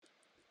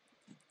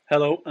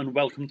Hello and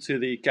welcome to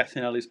the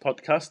Getting Ellie's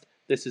podcast.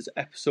 This is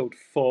episode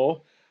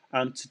 4,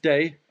 and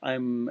today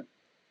I'm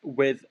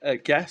with a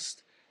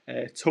guest,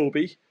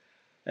 Toby.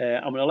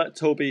 I'm going to let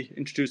Toby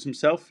introduce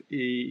himself.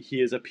 He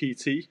is a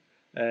PT,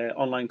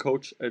 online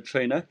coach, a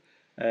trainer.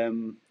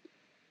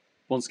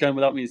 Once again,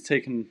 without me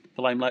taking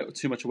the limelight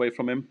too much away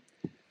from him.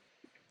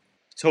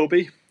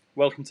 Toby,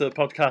 welcome to the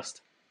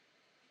podcast.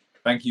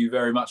 Thank you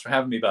very much for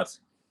having me, bud.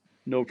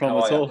 No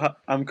problem at all.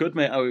 I'm good,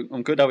 mate.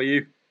 I'm good. How are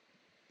you?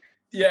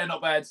 Yeah,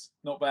 not bad.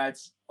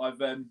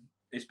 I've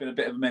it's been a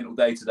bit of a mental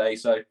day today,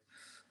 so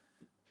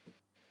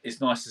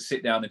it's nice to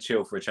sit down and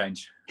chill for a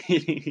change.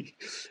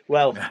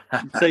 Well,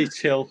 say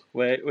chill.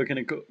 We're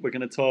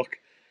gonna talk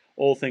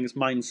all things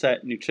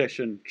mindset,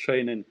 nutrition,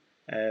 training.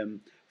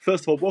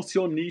 First of all, what's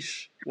your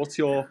niche? What's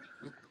your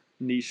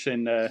niche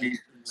in?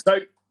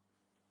 Sorry,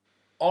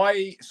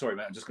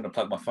 mate. I'm just going to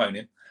plug my phone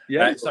in.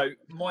 Yeah. So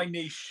my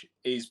niche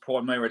is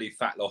primarily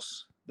fat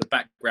loss. The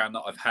background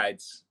that I've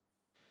had,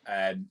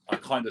 I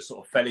kind of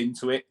sort of fell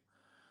into it.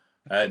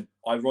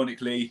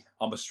 Ironically,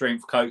 I'm a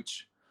strength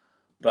coach,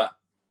 but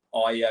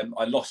I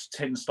lost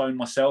 10 stone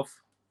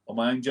myself on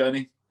my own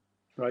journey.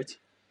 Right.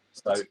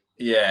 So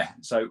yeah.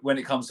 So when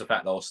it comes to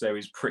fat loss, there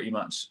is pretty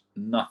much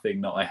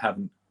nothing that I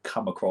haven't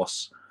come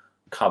across,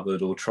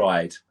 covered or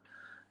tried,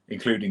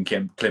 including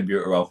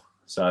clenbuterol.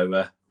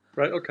 So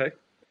right. Okay.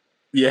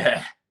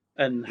 Yeah.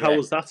 And how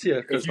was that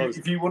here?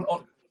 If you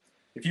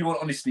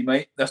want honesty,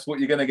 mate, that's what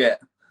you're going to get.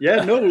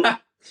 Yeah. No.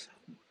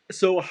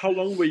 So how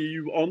long were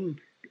you on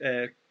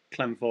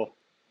Clem for?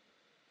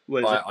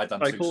 I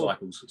done 2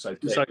 cycles, so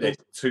they're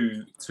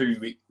 2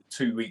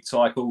 week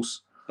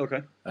cycles.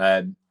 Okay.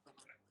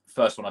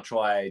 First one I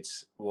tried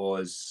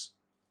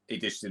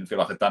it just didn't feel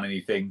like I'd done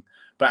anything.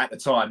 But at the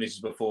time, this is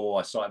before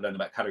I started learning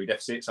about calorie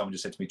deficit. Someone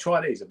just said to me, "Try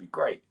these; it'll be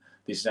great.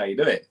 This is how you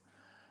do it."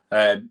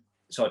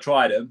 So I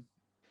tried them.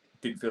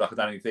 Didn't feel like I'd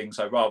done anything.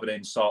 So rather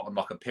than start on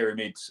like a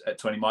pyramid at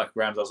 20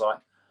 micrograms, I was like,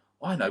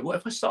 I know, what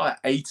if I start at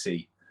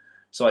 80?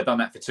 So I'd done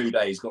that for 2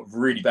 days, got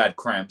really bad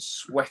cramps,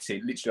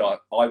 sweating. Literally,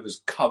 I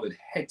was covered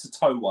head to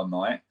toe one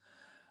night.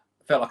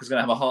 Felt like I was going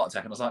to have a heart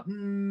attack. And I was like,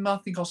 I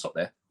think I'll stop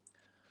there.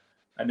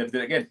 And never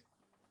did it again.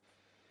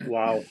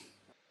 Wow.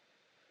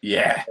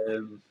 Yeah.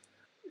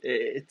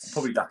 It's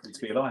probably lucky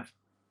to be alive.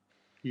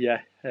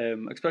 Yeah.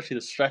 Especially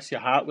the stress your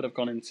heart would have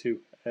gone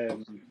into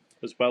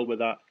as well with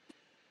that.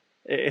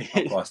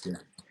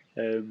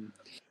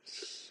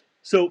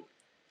 So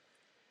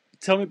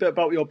tell me a bit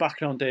about your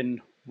background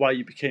in why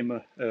you became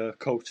a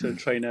coach, a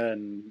trainer,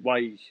 and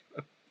why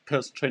a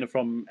personal trainer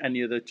from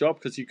any other job,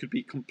 because you could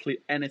be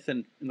complete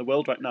anything in the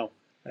world right now.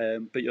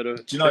 But you're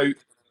Do you know,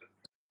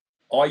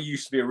 I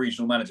used to be a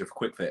regional manager for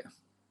QuickFit.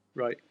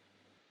 Right.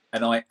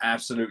 And I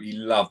absolutely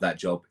loved that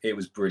job. It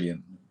was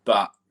brilliant.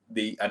 But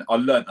I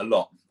learned a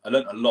lot. I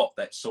learned a lot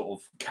that sort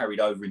of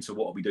carried over into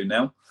what we do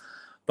now.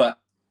 But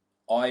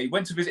I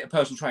went to visit a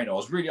personal trainer. I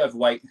was really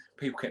overweight.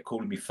 People kept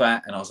calling me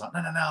fat. And I was like,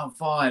 no, I'm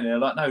fine. And they're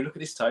like, no, look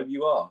at this, Toby,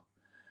 you are.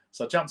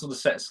 So I jumped on the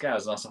set of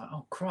scales and I was like,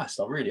 oh, Christ,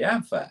 I really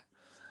am fat.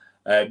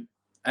 And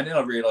then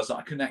I realised that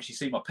I couldn't actually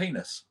see my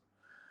penis.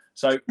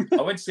 So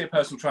I went to see a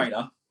personal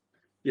trainer.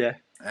 Yeah.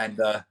 And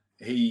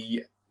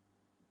we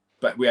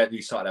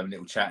started having a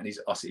little chat. And he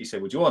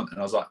said, what do you want? And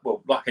I was like,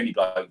 well, like any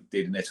bloke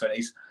did in their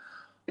 20s,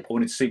 I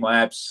wanted to see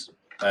my abs.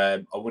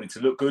 I wanted to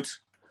look good.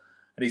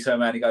 And he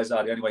turned around and he goes, the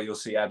only way you'll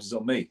see abs is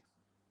on me.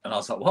 And I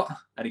was like, what?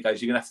 And he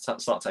goes, you're going to have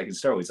to start taking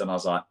steroids. And I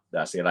was like,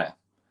 I'll see you later.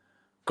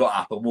 Got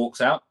up and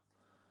walked out.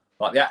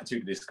 Like, the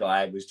attitude of this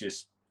guy was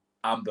just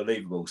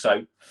unbelievable.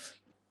 So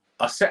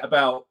I set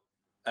about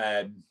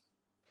trying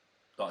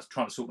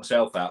to sort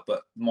myself out.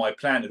 But my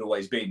plan had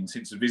always been,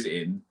 since the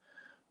visiting,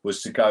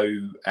 was to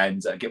go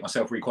and get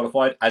myself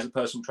requalified as a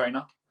personal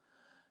trainer.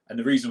 And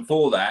the reason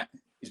for that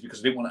is because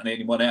I didn't want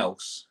anyone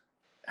else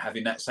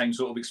having that same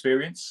sort of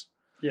experience.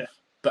 Yeah.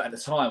 But at the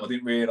time, I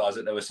didn't realise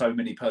that there were so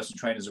many personal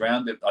trainers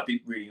around that I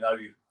didn't really know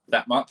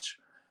that much.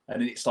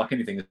 And it's like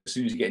anything, as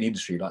soon as you get in the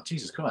industry, like,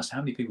 Jesus Christ, how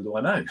many people do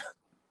I know?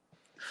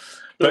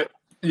 But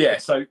yeah,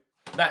 so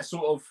that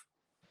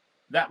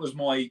was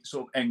my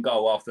sort of end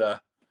goal after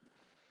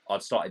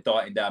I'd started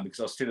dieting down, because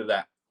I was still of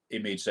that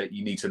image that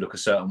you need to look a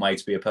certain way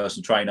to be a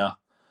personal trainer.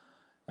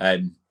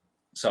 And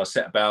so I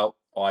set about,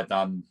 I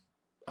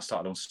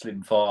started on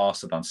Slim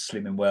Fast, I've done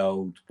Slimming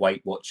World,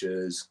 Weight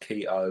Watchers,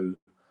 keto,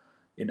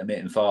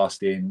 intermittent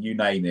fasting, you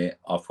name it,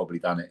 I've probably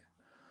done it.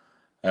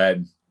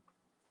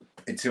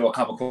 Until I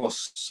come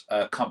across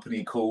a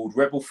company called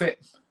Rebel Fit.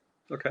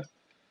 Okay.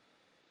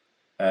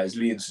 It's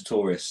Leon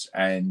Sartorius,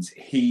 and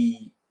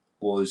he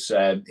was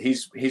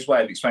his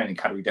way of explaining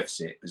calorie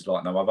deficit is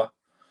like no other.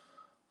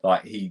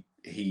 Like he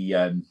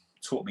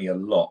taught me a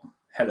lot,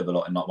 hell of a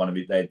lot. And like one of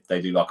it,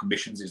 they do like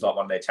missions. It's like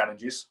one of their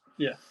challenges.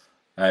 Yeah.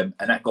 And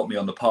that got me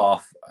on the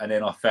path. And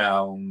then I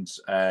found,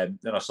 then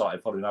I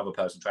started following other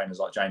personal trainers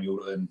like Jamie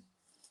Alderton,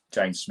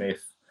 James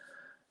Smith,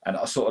 and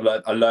I sort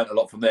of learned a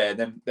lot from there.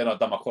 Then I'd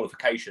done my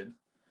qualification,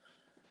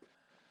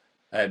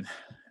 and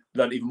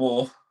learned even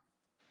more.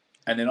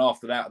 And then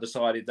after that, I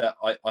decided that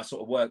I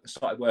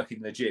started working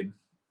in the gym.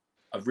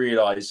 I've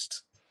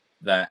realised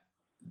that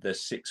the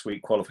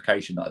 6-week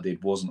qualification that I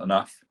did wasn't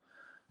enough.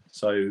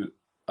 So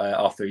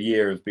after a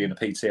year of being a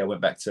PT, I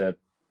went back to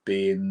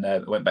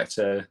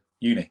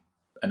uni,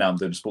 and now I'm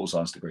doing a sports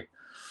science degree.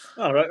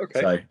 All right,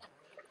 okay. So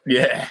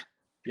yeah.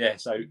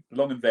 So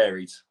long and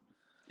varied.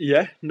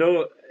 Yeah,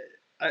 no,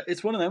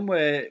 it's one of them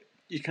where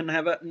you can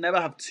never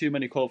have too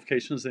many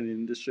qualifications in the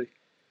industry.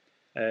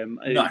 No.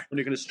 It's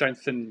only going to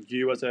strengthen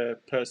you as a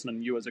person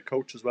and you as a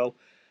coach as well.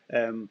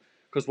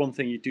 Because one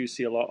thing you do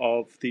see a lot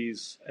of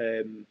these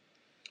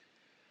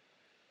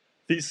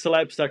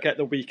celebs that get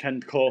the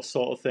weekend course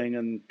sort of thing,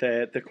 and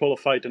they're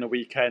qualified in a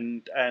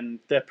weekend, and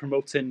they're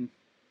promoting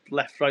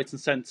left, right,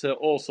 and centre,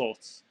 all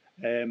sorts.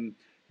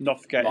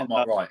 Not forgetting Like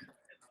Mark that. Wright.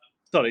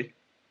 Sorry.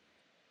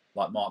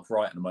 Like Mark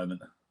Wright at the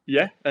moment.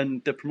 Yeah,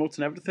 and they're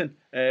promoting everything.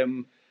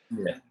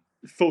 Yeah.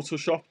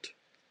 Photoshopped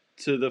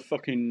to the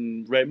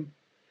fucking rim.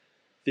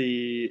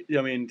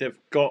 They've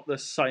got the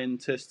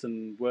scientists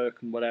and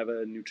work and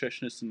whatever,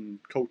 nutritionists and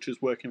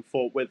coaches working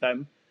with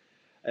them,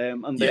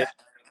 and they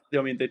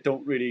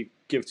don't really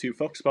give two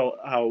fucks about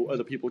how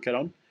other people get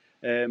on,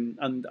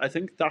 and I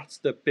think that's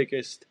the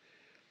biggest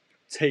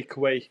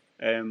takeaway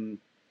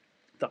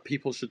that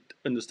people should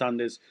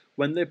understand is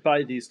when they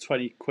buy these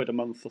 £20 a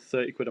month or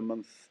 £30 a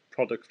month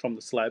products from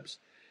the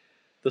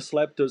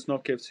celeb does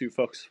not give two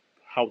fucks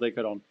how they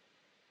get on.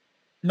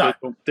 No.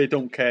 They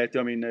don't care.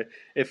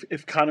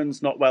 If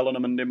Cannon's not well on a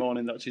Monday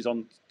morning that she's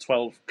on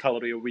 12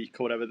 calorie a week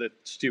or whatever the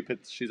stupid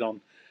she's on,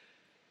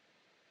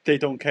 they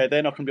don't care.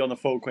 They're not going to be on the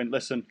phone going,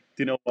 listen,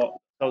 do you know what?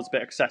 That was a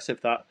bit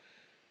excessive, that.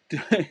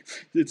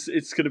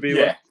 It's going to be...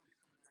 Yeah.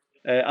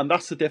 And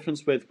that's the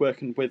difference with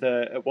working with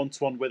a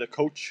one-to-one with a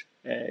coach.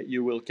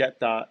 You will get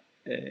that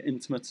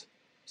intimate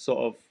sort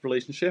of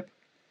relationship.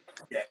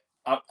 Yeah.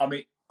 I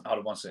mean, hold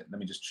on one second. Let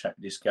me just check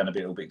this. Going to be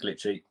a little bit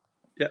glitchy.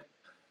 Yeah.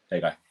 There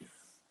you go.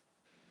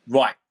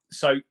 Right.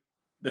 So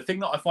the thing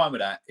that I find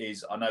with that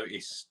is I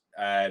notice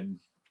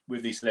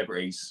with these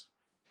celebrities,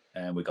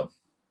 and we're gone.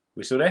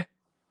 We're still there?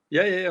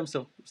 Yeah, I'm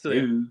still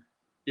there.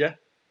 Yeah.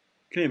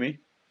 Can you hear me?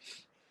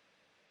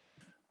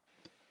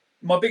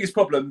 My biggest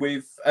problem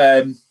with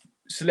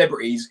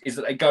celebrities is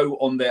that they go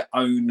on their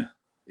own.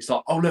 It's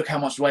like, oh, look how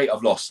much weight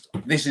I've lost.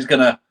 This is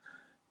going to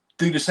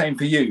do the same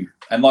for you.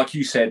 And like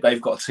you said,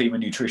 they've got a team of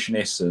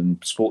nutritionists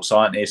and sports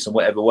scientists and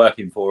whatever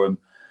working for them,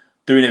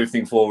 doing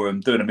everything for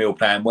them, doing a meal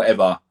plan,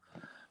 whatever.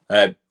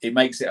 It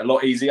makes it a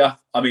lot easier.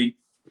 I mean,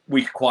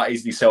 we can quite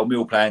easily sell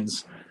meal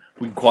plans.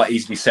 We can quite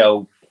easily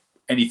sell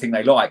anything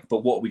they like.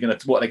 But what are they going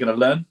to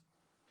learn?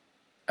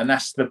 And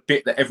that's the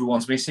bit that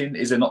everyone's missing,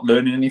 is they're not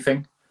learning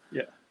anything.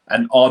 Yeah.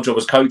 And our job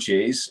as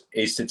coaches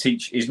is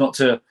not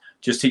to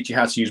just teach you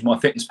how to use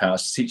MyFitnessPal,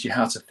 it's to teach you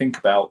how to think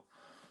about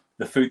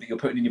the food that you're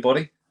putting in your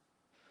body.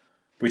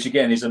 Which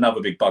again is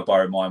another big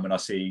bugbear of mine when I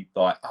see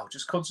like, oh,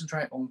 just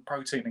concentrate on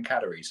protein and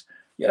calories.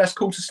 Yeah, that's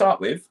cool to start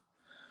with,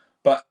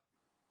 but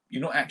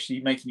you're not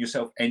actually making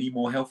yourself any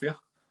more healthier.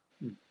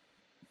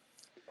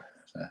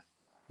 So.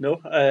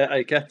 No,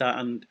 I get that,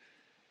 and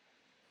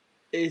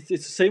it's the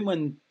same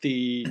when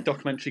the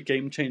documentary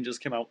Game Changers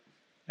came out.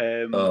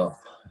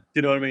 Do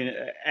you know what I mean?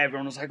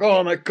 Everyone was like,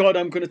 "Oh my god,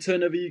 I'm going to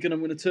turn a vegan! I'm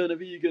going to turn a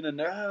vegan!"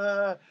 And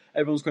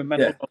everyone's going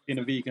mental about being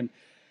a vegan.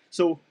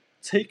 So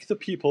take the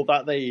people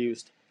that they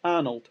used.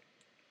 Arnold,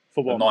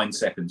 for one. 9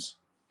 seconds.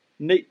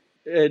 Nate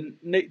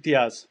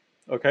Diaz,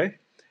 okay?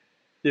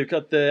 You've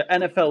got the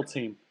NFL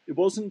team. It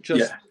wasn't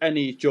just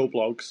any Joe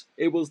Blogs.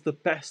 It was the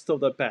best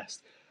of the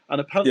best. And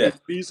apparently the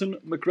reason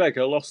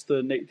McGregor lost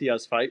the Nate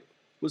Diaz fight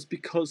was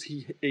because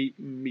he ate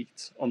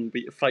meat on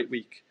fight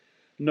week.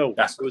 No,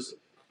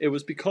 it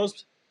was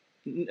because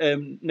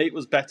Nate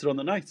was better on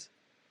the night.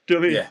 Do you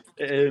know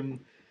what I mean?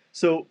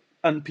 So,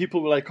 and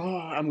people were like, oh,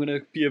 I'm going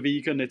to be a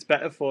vegan. It's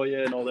better for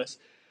you and all this.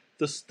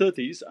 The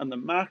studies and the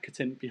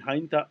marketing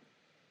behind that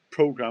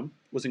program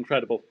was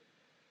incredible.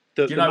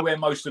 Do you know where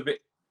most of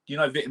it? You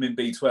know, vitamin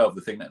B12,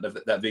 the thing that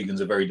vegans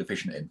are very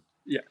deficient in.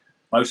 Yeah,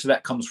 most of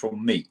that comes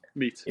from meat.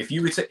 If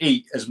you were to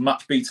eat as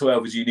much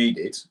B12 as you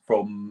needed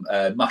from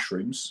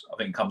mushrooms, I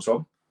think it comes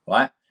from,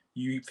 right?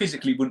 You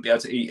physically wouldn't be able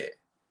to eat it.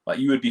 Like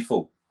you would be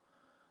full.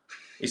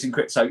 It's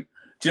incredible. So do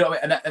you know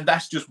what I mean? And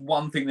that's just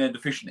one thing they're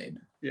deficient in.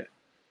 Yeah.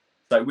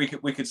 So we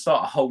could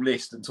start a whole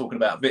list and talking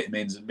about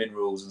vitamins and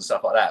minerals and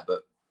stuff like that,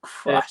 but.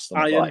 Christ,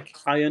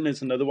 iron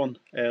is another one.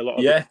 A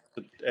lot of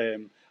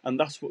and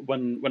that's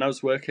when I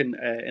was working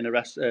in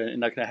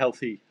a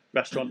healthy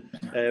restaurant.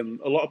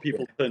 A lot of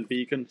people turned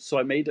vegan, so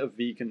I made a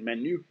vegan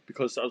menu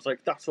because I was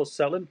like, that's what's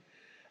selling.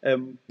 But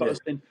I was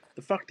saying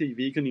the fact that you're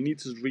vegan, you need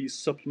to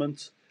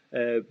supplement.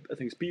 I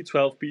think it's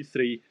B12,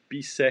 B3,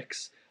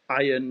 B6,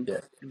 iron,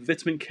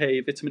 vitamin K,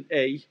 vitamin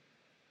A.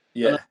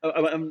 Yeah,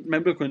 and I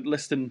remember going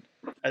listing.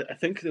 I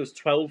think there was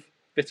 12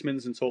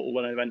 vitamins in total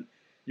when I went.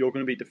 You're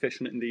going to be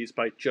deficient in these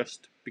by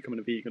just becoming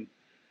a vegan.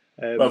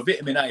 Well,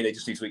 vitamin A, they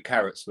just need to eat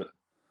carrots, but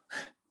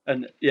I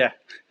mean,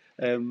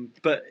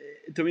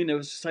 it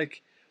was just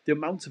like the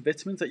amount of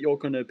vitamins that you're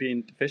going to be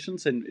in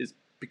deficient in is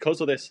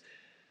because of this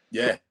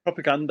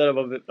propaganda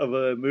of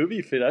a movie,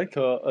 if you like,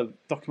 or a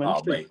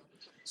documentary.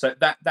 So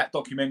that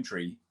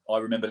documentary, I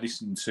remember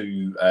listening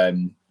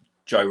to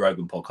Joe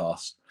Rogan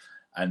podcast,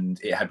 and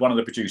it had one of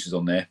the producers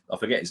on there. I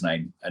forget his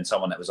name, and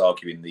someone that was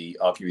arguing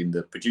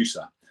the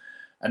producer.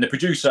 And the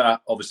producer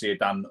obviously had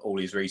done all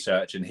his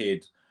research, and he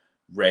had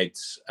read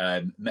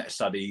meta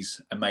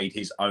studies and made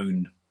his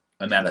own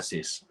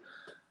analysis,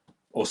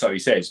 or so he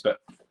says. But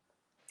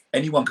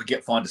anyone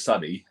could find a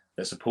study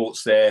that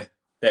supports their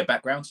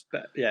backgrounds.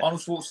 Yeah.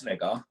 Arnold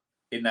Schwarzenegger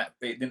in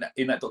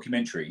that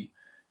documentary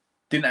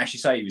didn't actually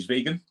say he was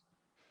vegan.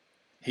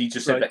 He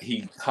just said that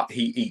he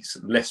eats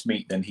less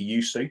meat than he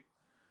used to,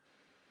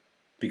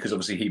 because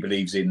obviously he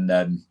believes in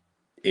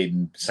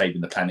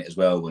saving the planet as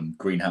well, and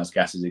greenhouse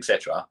gases,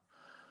 etc.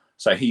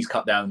 So he's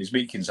cut down his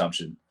meat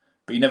consumption,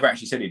 but he never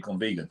actually said he'd gone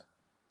vegan.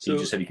 So he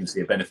just said he can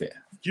see a benefit.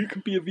 You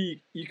can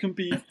be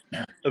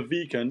a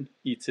vegan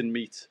eating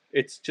meat.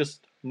 It's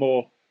just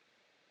more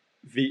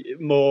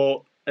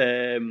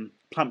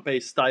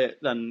plant-based diet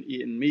than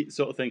eating meat,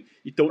 sort of thing.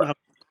 You don't have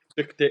to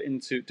restrict it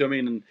into. Do you know what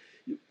I mean? And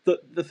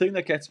the thing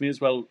that gets me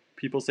as well,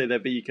 people say they're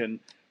vegan,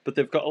 but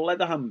they've got a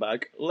leather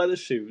handbag, leather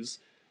shoes,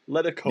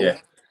 leather coat,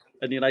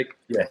 and you're like,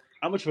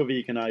 how much of a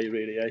vegan are you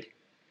really, eh?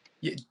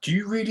 Yeah. Do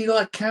you really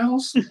like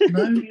cows?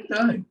 No, you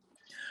don't.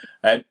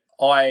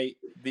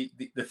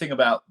 The thing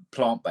about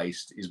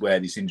plant-based is where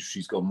this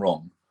industry's gone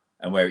wrong,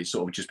 and where it's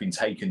sort of just been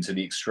taken to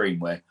the extreme,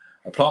 where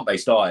a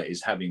plant-based diet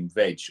is having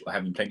veg, or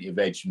having plenty of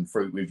veg and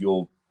fruit with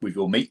your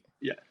meat.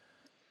 Yeah.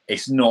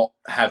 It's not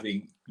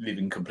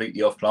living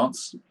completely off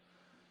plants.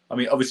 I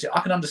mean, obviously, I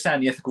can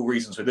understand the ethical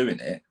reasons for doing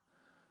it,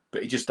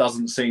 but it just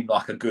doesn't seem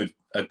like a good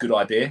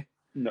idea.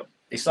 No.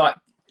 It's like,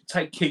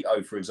 take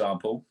keto, for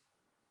example.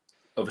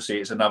 Obviously,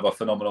 it's another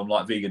phenomenon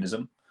like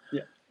veganism.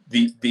 Yeah.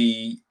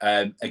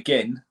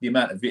 Again, the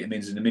amount of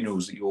vitamins and the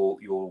minerals that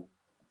you're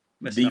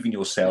leaving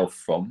yourself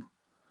from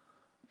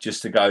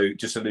just to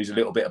lose a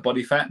little bit of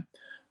body fat.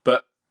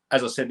 But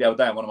as I said the other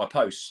day in one of my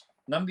posts,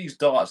 none of these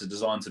diets are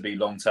designed to be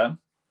long-term.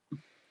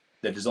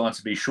 They're designed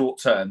to be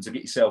short-term, to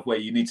get yourself where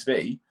you need to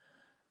be,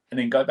 and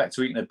then go back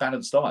to eating a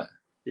balanced diet.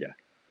 Yeah.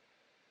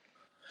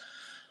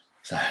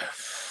 So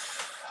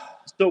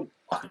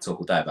I could talk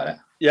all day about it.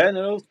 Yeah,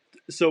 no.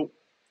 So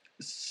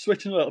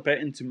switching a little bit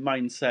into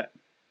mindset.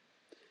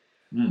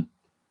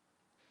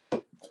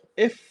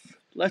 If,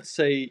 let's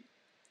say,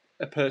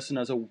 a person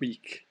has a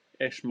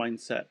weak-ish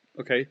mindset,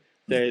 okay,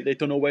 they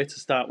don't know where to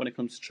start when it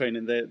comes to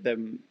training, they're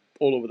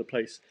all over the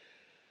place.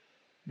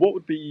 What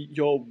would be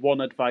your one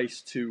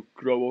advice to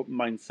grow a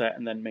mindset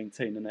and then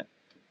maintaining it?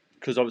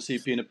 Because obviously,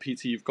 being a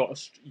PT, you've got a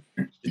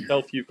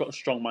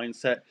strong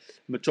mindset.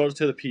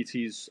 Majority of the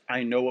PTs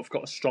I know have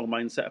got a strong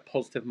mindset, a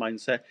positive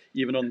mindset.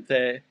 Even on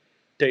their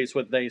days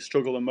where they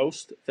struggle the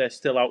most, they're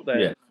still out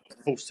there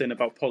posting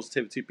about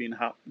positivity, being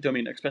happy. Do you know what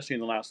I mean? Especially in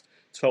the last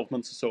 12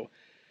 months or so.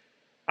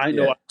 I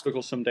know I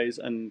struggle some days,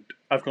 and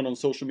I've gone on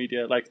social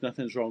media like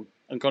nothing's wrong,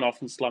 and gone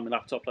off and slammed my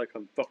laptop like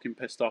I'm fucking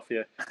pissed off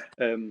here.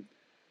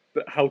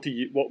 But how do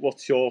you?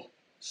 What's your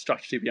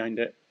strategy behind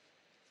it?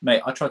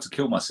 Mate, I tried to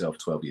kill myself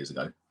 12 years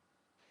ago.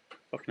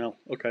 Fucking hell.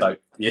 Okay. So,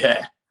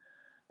 yeah.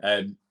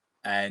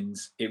 And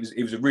it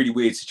was a really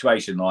weird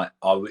situation. Like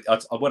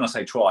when I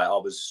say try, I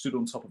was stood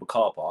on top of a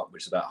car park,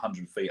 which is about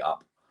 100 feet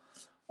up,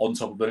 on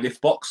top of a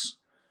lift box,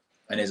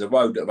 and there's a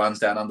road that runs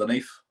down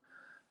underneath.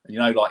 And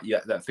like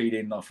that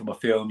feeling like from a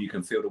film, you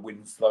can feel the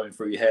wind flowing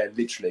through your hair,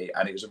 literally.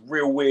 And it was a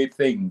real weird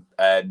thing.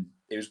 And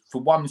it was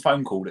for one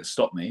phone call that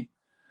stopped me.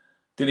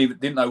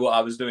 Didn't know what I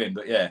was doing,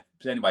 but yeah.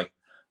 But anyway,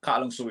 cut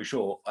a long story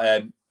short,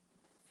 I've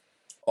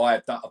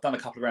done a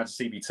couple of rounds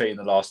of CBT in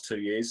the last 2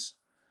 years,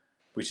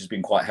 which has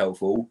been quite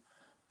helpful.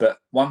 But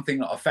one thing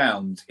that I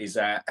found is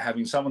that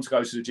having someone to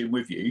go to the gym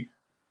with you,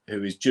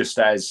 who is just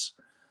as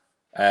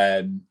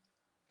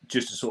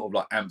sort of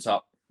like amped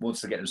up,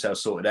 wants to get themselves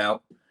sorted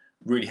out,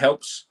 really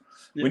helps.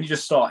 Yeah. When you're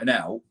just starting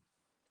out,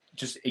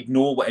 just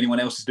ignore what anyone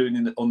else is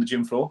doing on the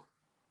gym floor,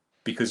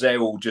 because they're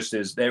all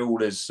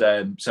as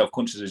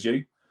self-conscious as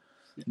you.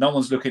 Yeah. No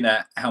one's looking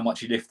at how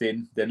much you're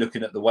lifting; they're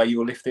looking at the way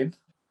you're lifting.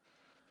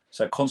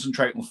 So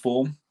concentrate on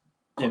form,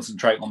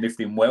 concentrate on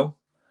lifting well,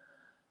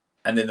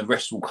 and then the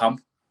rest will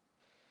come.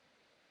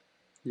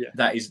 Yeah,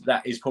 that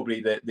is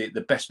probably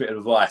the best bit of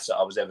advice that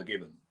I was ever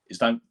given. Is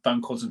don't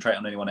concentrate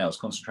on anyone else.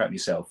 Concentrate on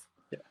yourself.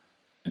 Yeah,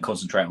 and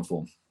concentrate on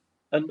form.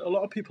 And a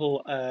lot of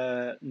people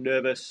are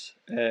nervous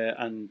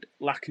and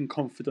lacking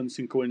confidence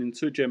in going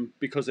into a gym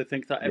because they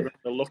think that everyone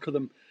will look at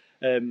them.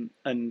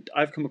 And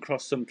I've come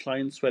across some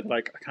clients where they're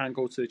like, I can't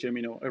go to the gym,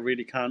 I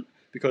really can't,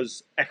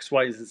 because X,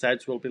 Y, and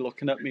Z will be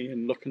looking at me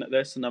and looking at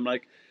this. And I'm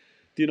like,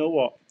 do you know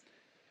what?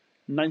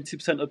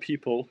 90% of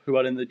people who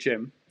are in the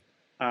gym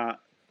are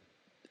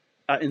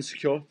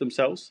insecure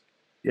themselves.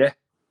 Yeah.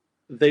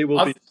 They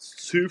will be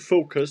too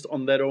focused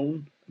on their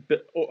own,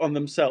 on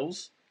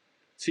themselves,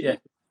 to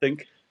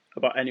think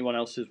about anyone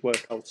else's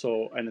workouts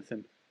or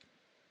anything.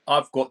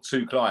 I've got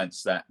 2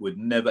 clients that would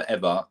never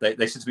ever,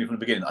 they said to me from the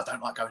beginning, I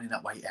don't like going in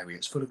that weight area,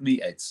 it's full of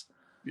meatheads.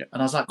 Yeah.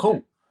 And I was like,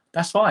 cool,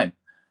 that's fine.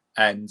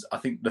 And I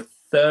think the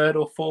 3rd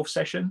or 4th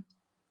session,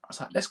 I was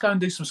like, let's go and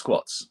do some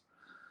squats.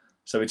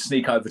 So we'd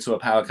sneak over to a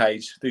power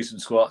cage, do some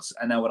squats,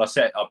 and then when I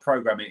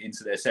program it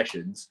into their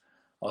sessions,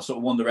 I'll sort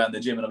of wander around the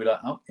gym and I'll be like,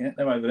 oh yeah,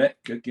 they're over there.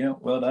 Good, yeah,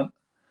 well done.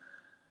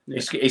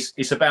 Yeah.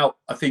 It's about,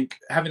 I think,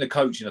 having a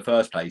coach in the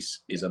first place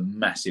is a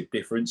massive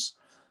difference.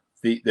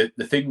 The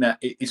thing that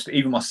it's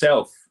even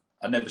myself,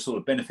 I never saw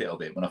the benefit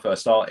of it when I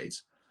first started,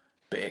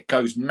 but it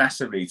goes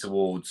massively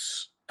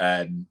towards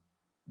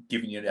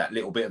giving you that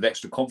little bit of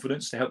extra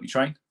confidence to help you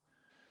train.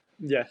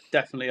 Yeah,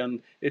 definitely.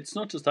 And it's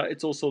not just that,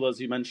 it's also, as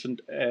you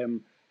mentioned,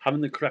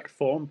 having the correct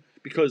form,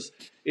 because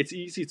it's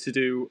easy to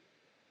do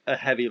a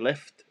heavy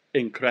lift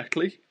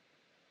incorrectly.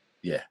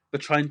 Yeah.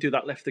 But try and do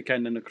that lift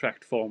again in the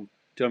correct form.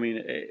 Do you know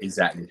what I mean?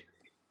 Exactly.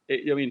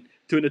 I mean,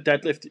 doing a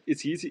deadlift,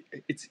 it's easy.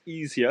 It's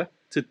easier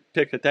to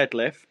pick a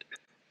deadlift,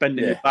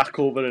 bending your back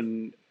over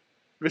and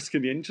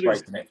risking the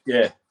injuries. Breaking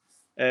it.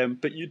 Yeah.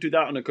 But you do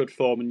that on a good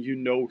form, and you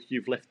know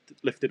you've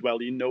lifted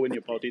well. You know in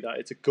your body that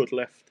it's a good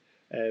lift.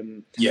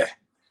 Yeah.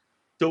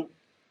 So,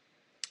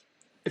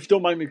 if you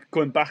don't mind me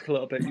going back a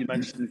little bit, you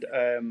mentioned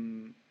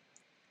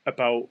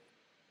about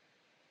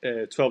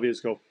 12 years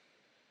ago.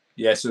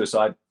 Yeah,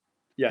 suicide.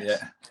 Yes.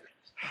 Yeah.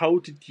 How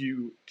did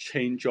you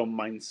change your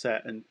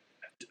mindset and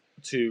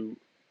to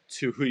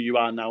who you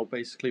are now,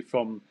 basically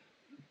from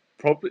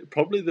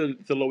probably the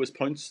lowest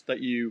points that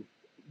you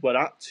were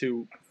at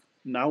to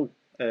now?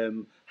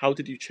 How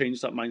did you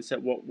change that mindset?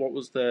 What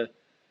was the...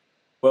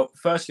 Well,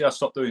 firstly, I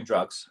stopped doing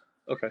drugs.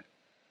 Okay.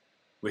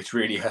 Which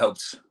really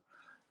helped.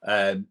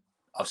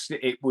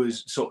 It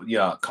was sort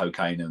of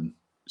cocaine and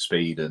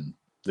speed and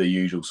the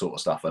usual sort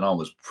of stuff, and I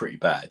was pretty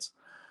bad.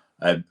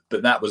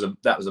 But that was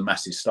a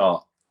massive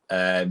start.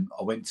 I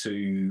went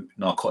to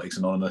Narcotics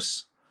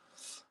Anonymous.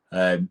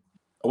 I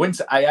went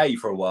to AA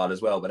for a while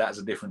as well, but that's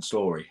a different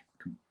story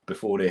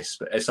before this.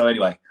 But so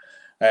anyway,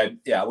 I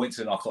went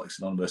to Narcotics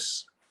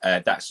Anonymous.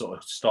 That sort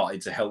of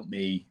started to help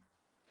me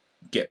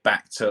get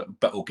back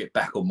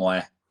on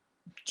my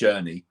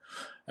journey.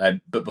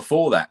 But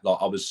before that,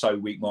 I was so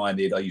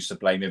weak-minded. I used to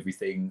blame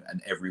everything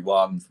and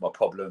everyone for my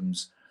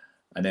problems,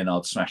 and then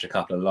I'd smash a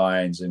couple of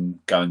lines and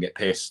go and get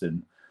pissed,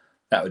 and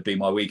that would be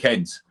my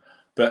weekend.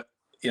 But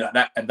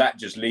that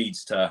just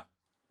leads to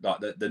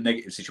the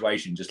negative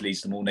situation just leads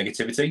to more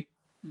negativity.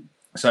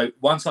 So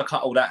once I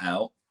cut all that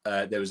out,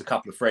 there was a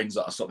couple of friends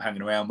that I stopped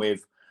hanging around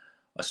with.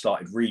 I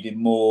started reading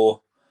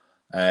more.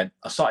 I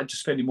started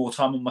just spending more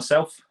time on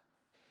myself,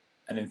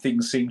 and then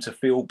things seemed to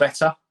feel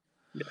better.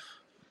 Yeah.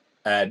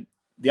 And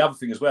the other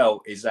thing as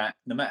well is that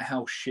no matter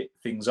how shit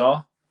things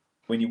are,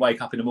 when you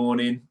wake up in the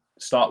morning,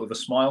 start with a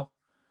smile.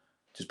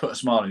 Just put a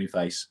smile on your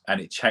face, and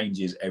it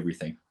changes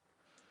everything.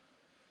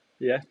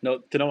 Yeah. No,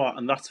 do you know what?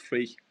 And that's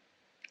free.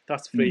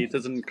 That's free. It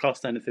doesn't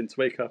cost anything to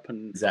wake up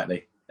and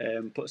exactly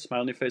put a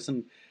smile on your face.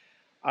 And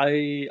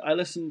I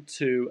listened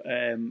to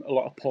a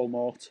lot of Paul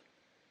Mort.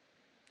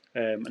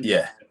 And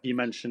he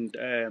mentioned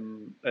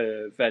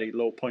a very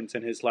low point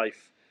in his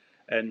life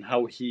and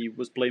how he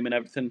was blaming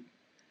everything.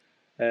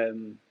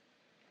 And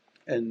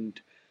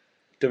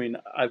I mean,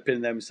 I've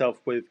been there myself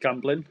with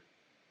gambling.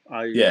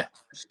 I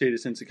steered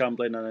us into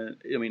gambling, and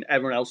I mean,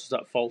 everyone else was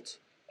at fault.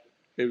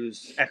 It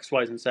was X,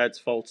 Y's, and Z's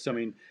fault. So, I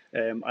mean,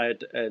 I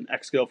had an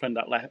ex-girlfriend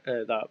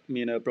that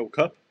me and her broke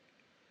up.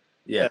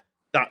 Yeah.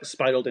 That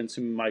spiraled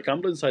into my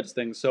gambling side of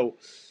things. So,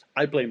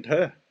 I blamed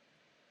her,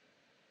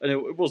 and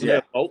it wasn't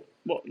her fault.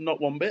 Not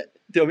one bit.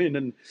 Do you know what I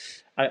mean?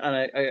 And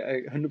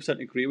I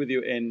 100% agree with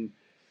you in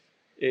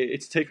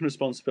it's taking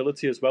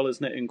responsibility as well,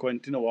 isn't it? And going,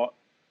 do you know what?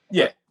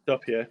 Yeah.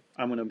 Up here,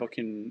 I'm going to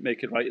fucking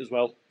make it right as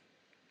well.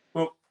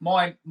 Well,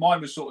 mine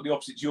was sort of the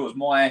opposite to yours.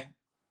 My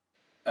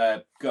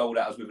girl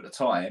that I was with at the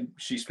time,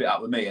 she split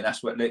up with me, and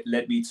that's what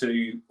led me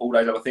to all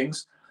those other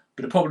things.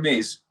 But the problem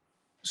is,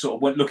 sort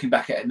of when looking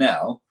back at it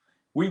now,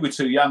 we were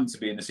too young to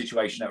be in the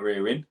situation that we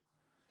were in,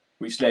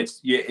 which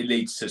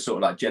leads to sort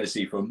of like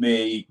jealousy from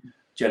me,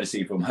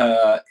 jealousy from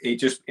her.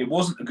 It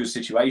wasn't a good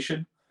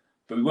situation,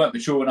 but we weren't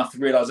mature enough to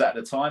realise that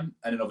at the time.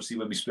 And then obviously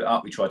when we split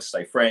up, we tried to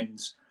stay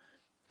friends.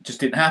 It just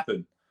didn't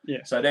happen.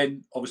 Yeah. So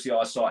then obviously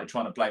I started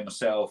trying to blame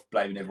myself,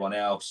 blaming everyone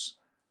else,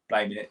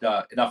 blaming it.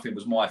 Nothing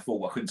was my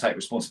fault. I couldn't take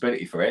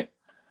responsibility for it.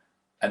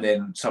 And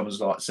then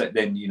someone's like, so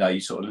then you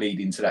sort of lead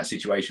into that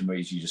situation where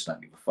you just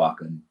don't give a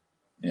fuck, and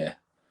yeah.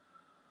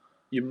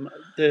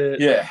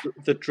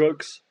 The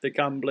drugs, the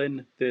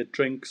gambling, the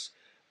drinks,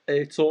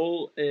 it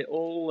all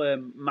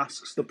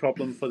masks the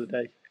problem for the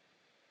day.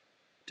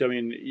 Do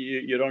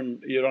you know what I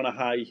mean you're on a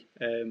high,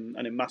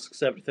 and it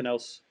masks everything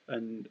else,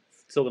 and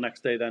till the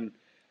next day, then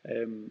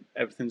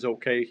everything's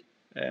okay.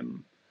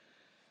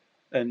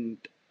 And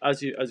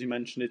as you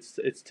mentioned,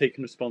 it's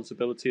taking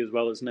responsibility as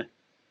well, isn't it?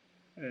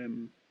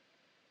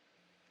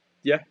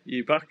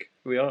 You back?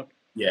 We are.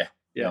 Yeah,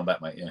 I'm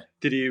back, mate. Yeah.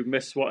 Did you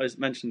miss what I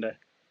mentioned there?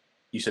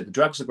 You said the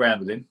drugs are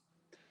grounded in.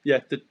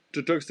 Yeah, the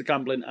drugs, the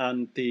gambling,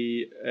 and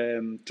the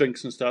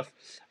drinks and stuff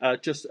are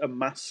just a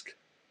mask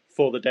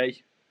for the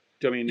day.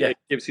 Do you know what I mean? It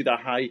gives you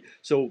that high.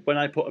 So when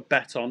I put a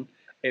bet on,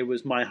 it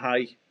was my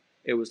high.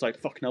 It was like,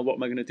 fuck now, what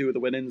am I going to do with the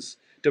winnings?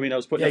 Do you know what I mean? I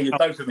was putting your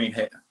dopamine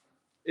hit.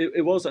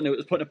 It was, and it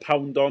was putting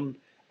 £1 on,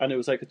 and it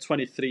was like a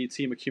 23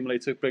 team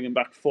accumulator bringing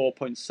back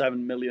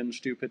 4.7 million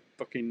stupid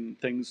fucking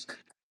things.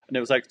 and it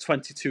was like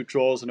 22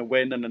 draws and a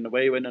win and an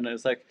away win, and it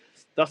was like,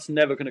 that's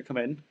never going to come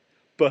in.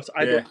 But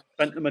I don't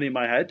spent the money in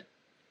my head.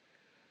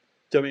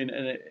 Do you know what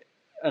I mean?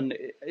 And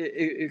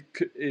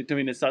I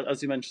mean, it's that,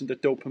 as you mentioned, the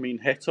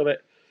dopamine hit of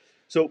it.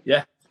 So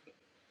yeah.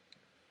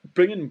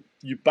 Bringing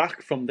you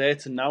back from there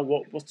to now,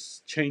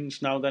 what's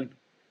changed now then?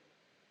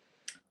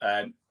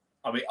 I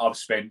mean, I've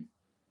spent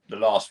the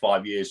last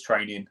 5 years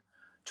training.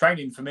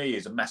 Training for me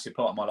is a massive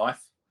part of my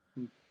life.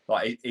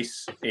 Like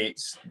it's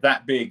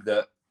that big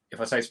that if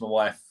I say to my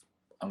wife,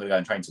 I'm going to go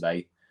and train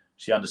today,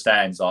 she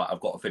understands I've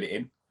got to fit it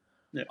in.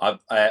 Yeah.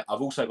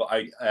 I've also got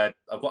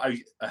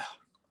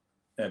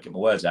get my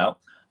words out.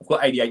 I've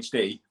got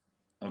ADHD.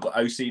 I've got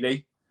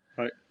OCD.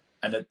 Right.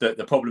 And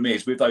the problem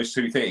is with those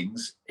two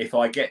things, if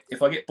I get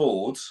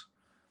bored,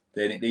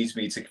 then it leads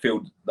me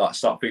to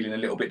start feeling a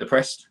little bit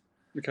depressed.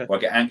 Okay. Or I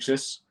get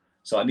anxious.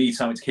 So I need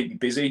something to keep me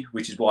busy,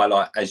 which is why,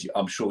 like,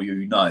 I'm sure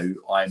you know,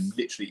 I'm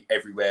literally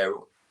everywhere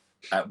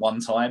at one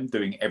time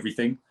doing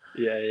everything.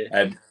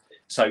 Yeah.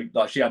 So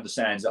like she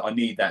understands that I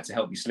need that to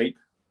help me sleep.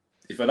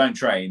 If I don't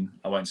train,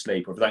 I won't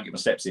sleep. Or if I don't get my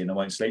steps in, I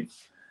won't sleep.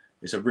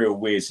 It's a real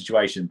weird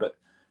situation. But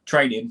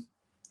training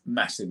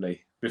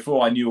massively.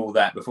 Before I knew all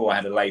that, before I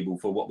had a label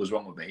for what was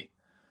wrong with me,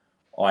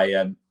 I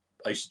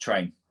used to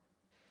train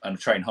and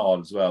train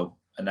hard as well.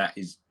 And that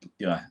is,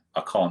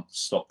 I can't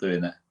stop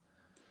doing that.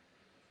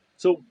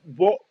 So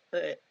what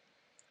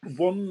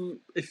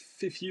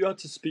if you had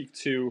to speak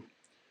to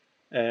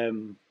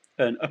an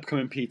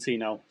upcoming PT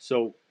now,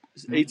 so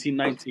 18,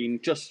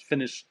 19, just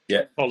finished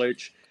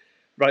college,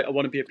 right? I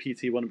want to be a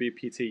PT,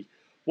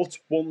 What's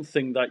one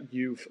thing that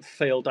you've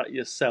failed at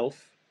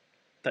yourself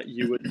that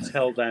you would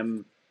tell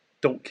them,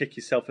 don't kick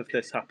yourself if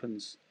this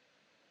happens?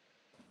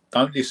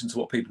 Don't listen to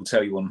what people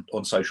tell you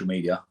on social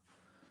media,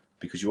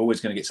 because you're always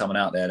going to get someone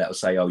out there that will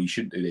say, oh, you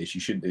shouldn't do this,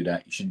 you shouldn't do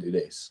that, you shouldn't do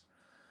this.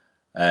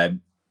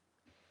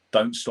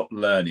 Don't stop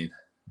learning.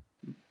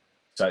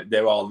 So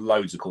there are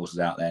loads of courses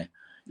out there.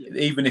 Yeah.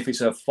 Even if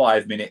it's a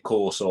 5-minute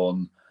course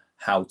on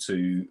how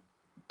to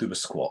do a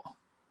squat.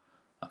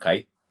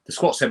 Okay. The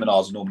squat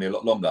seminars are normally a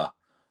lot longer,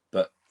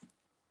 but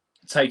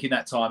taking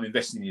that time,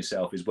 investing in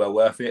yourself is well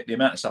worth it. The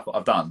amount of stuff that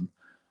I've done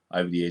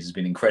over the years has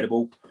been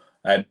incredible.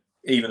 And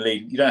even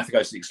you don't have to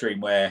go to the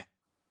extreme where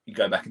you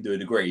go back and do a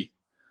degree,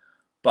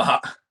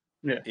 but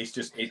it's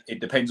just, it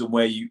depends on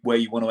where you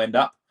want to end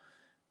up.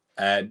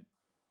 And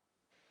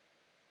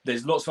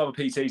there's lots of other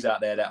PTs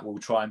out there that will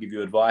try and give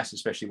you advice,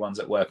 especially ones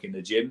that work in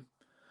the gym.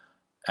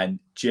 And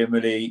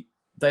generally,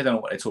 they don't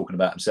know what they're talking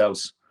about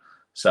themselves.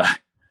 So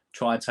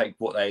try and take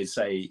what they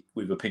say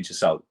with a pinch of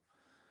salt.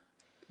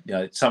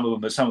 Some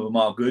of them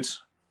are good,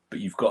 but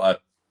you've got to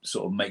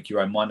sort of make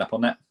your own mind up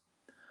on that.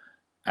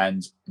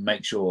 And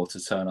make sure to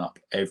turn up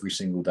every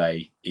single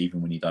day,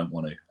 even when you don't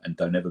want to, and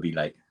don't ever be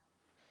late.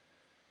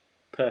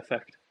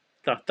 Perfect.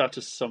 That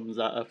just sums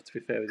that up, to be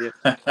fair with you.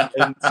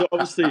 So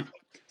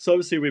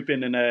obviously we've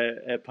been in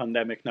a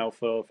pandemic now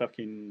for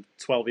fucking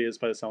 12 years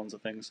by the sounds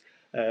of things.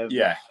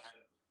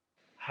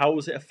 How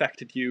has it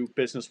affected you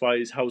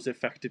business-wise? How has it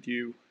affected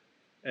you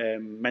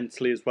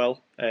mentally as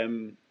well?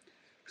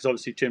 Because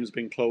obviously gyms have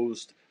been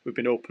closed. We've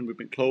been open, we've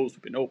been closed,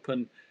 we've been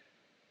open.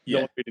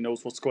 No one really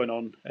knows what's going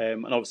on.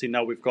 And obviously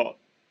now we've got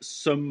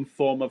some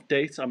form of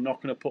date. I'm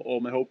not going to put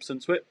all my hopes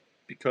into it,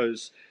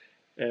 because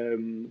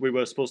we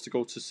were supposed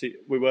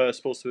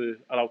to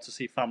allowed to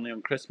see family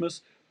on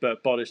Christmas,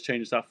 but Boris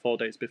changed that 4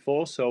 days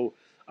before, so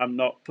I'm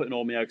not putting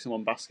all my eggs in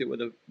one basket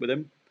with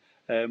him.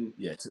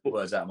 Took the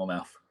words out of my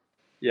mouth.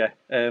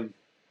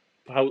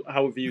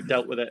 How have you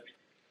dealt with it?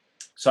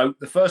 So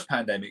the first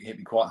pandemic hit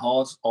me quite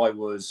hard. I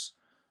was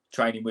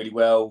training really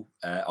well.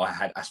 I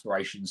had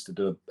aspirations to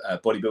do a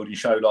bodybuilding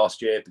show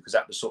last year, because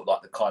that was sort of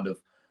like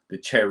the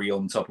cherry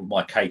on top of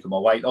my cake of my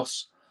weight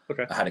loss.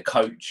 Okay. I had a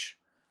coach.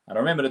 And I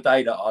remember the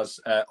day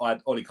that I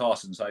had Ollie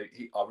Carson. So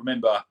I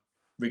remember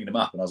ringing him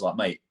up and I was like,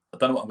 mate, I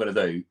don't know what I'm going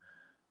to do.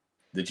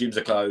 The gyms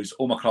are closed.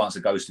 All my clients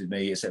have ghosted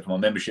me except for my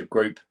membership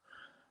group.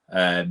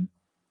 I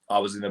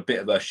was in a bit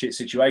of a shit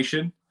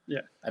situation.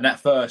 Yeah. And that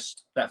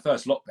first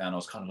lockdown, I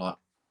was kind of like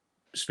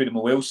spinning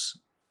my wheels.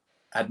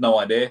 I had no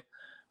idea.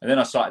 And then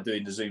I started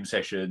doing the Zoom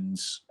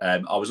sessions.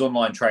 I was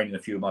online training a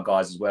few of my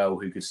guys as well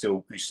who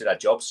still had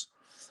jobs.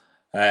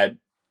 And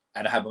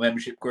I had my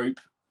membership group.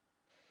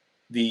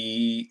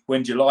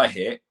 When July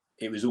hit,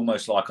 it was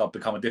almost like I've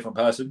become a different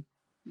person.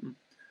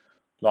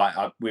 Like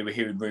we were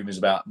hearing rumours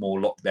about more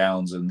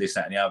lockdowns and this,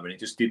 that, and the other, and it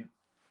just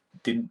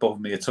didn't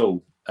bother me at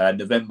all.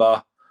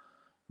 November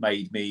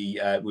made me.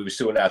 We were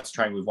still allowed to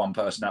train with one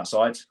person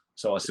outside,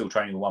 so I was still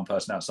training with one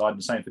person outside. And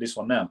the same for this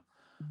one now.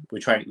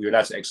 We were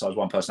allowed to exercise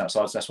one person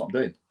outside, so that's what I'm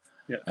doing.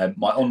 Yeah.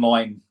 My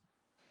online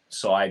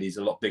side is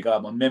a lot bigger.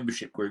 My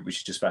membership group, which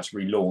is just about to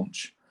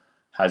relaunch,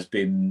 has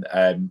been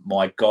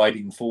my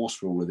guiding force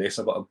for all of this.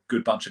 I've got a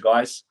good bunch of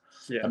guys.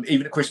 Yeah.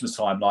 Even at Christmas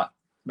time,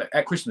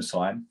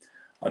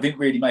 I didn't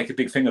really make a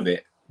big thing of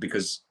it,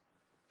 because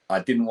I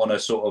didn't want to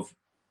sort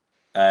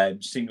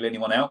of single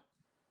anyone out.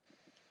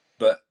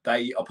 But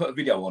I put a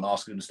video on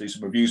asking them to do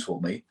some reviews for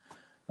me,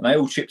 and they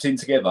all chipped in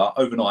together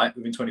overnight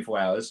within 24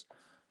 hours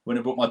when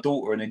I brought my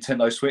daughter a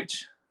Nintendo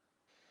Switch.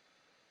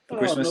 for Oh,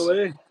 Christmas. no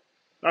way.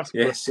 That's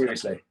Yeah, good.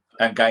 seriously.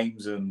 And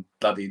games and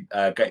bloody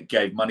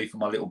gave money for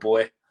my little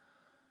boy. It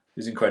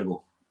was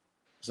incredible.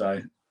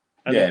 So,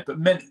 yeah, but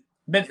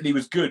mentally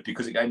was good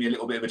because it gave me a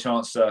little bit of a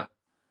chance to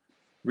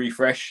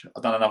refresh.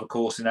 I've done another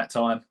course in that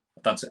time.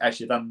 I've done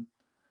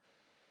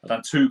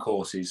 2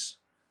 courses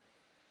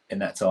in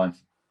that time.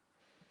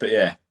 But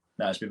yeah,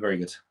 no, it's been very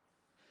good.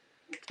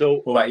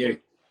 So, what about you?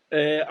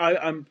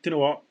 I'm. Do you know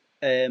what?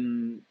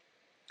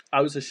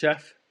 I was a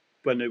chef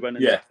when we went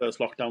into the first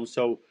lockdown,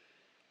 so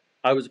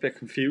I was a bit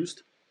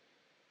confused.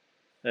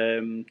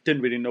 Didn't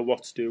really know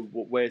what to do,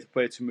 where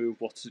to move,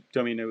 what to do.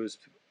 I mean, it was,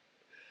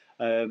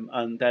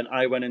 and then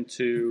I went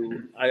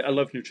into. I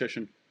love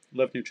nutrition,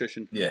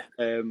 Yeah.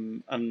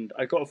 and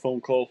I got a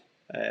phone call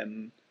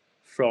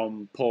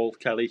from Paul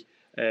Kelly,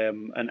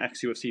 an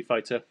ex UFC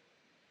fighter,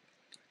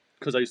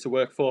 because I used to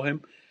work for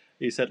him.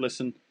 He said,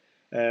 "Listen,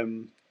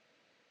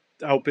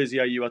 how busy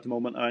are you at the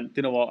moment?" And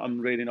you know what? I'm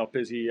really not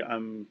busy.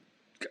 I'm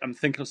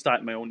thinking of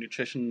starting my own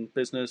nutrition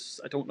business.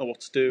 I don't know what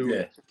to do.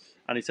 Yeah.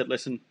 And he said,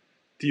 "Listen,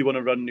 do you want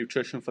to run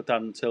nutrition for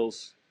Dan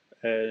Till's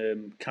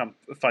camp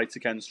fight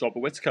against Robert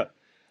Whittaker?"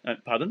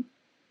 Pardon?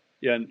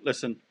 Yeah. And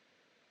listen,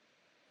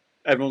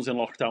 everyone's in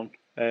lockdown.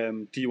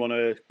 Do you want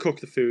to cook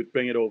the food,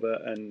 bring it over,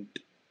 and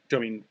do you know what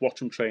I mean,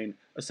 watch him train,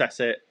 assess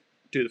it,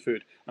 do the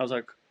food? I was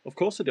like, of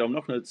course I do. I'm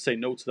not going to say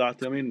no to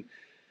that. I mean,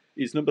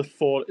 he's number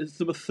 4. He's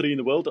number 3 in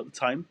the world at the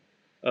time.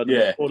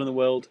 Number 4 in the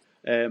world.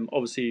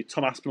 Obviously,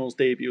 Tom Aspinall's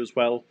debut as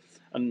well.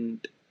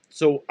 And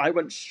so I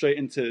went straight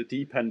into the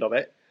deep end of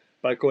it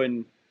by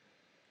going.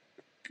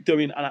 I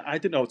mean, and I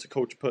didn't know how to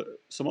coach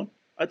someone.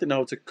 I didn't know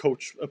how to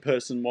coach a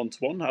person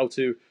one-to-one, how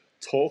to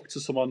talk to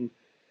someone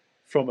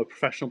from a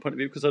professional point of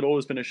view, because I'd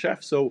always been a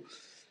chef. So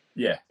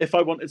Yeah. if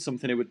I wanted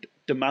something, it would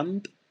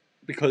demand,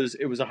 because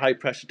it was a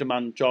high-pressure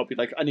demand job. You're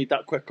like, I need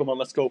that quick, come on,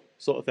 let's go,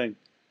 sort of thing.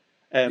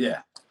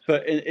 Yeah.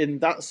 But in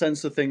that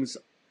sense of things,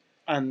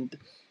 and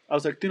I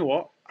was like, do you know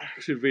what? I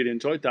actually really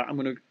enjoyed that. I'm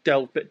going to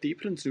delve a bit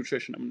deeper into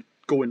nutrition. I'm going to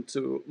go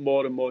into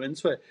more and more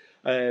into it.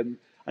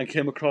 And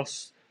came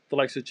across the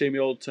likes of Jamie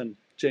Alderton,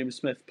 James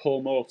Smith,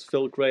 Paul Mort,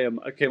 Phil Graham.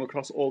 I came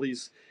across all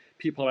these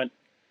people. I went,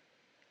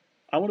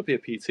 I want to be a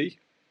PT.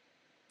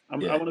 I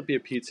want to be a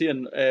PT.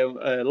 And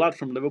a lad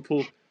from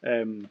Liverpool,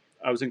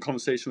 I was in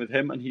conversation with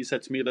him, and he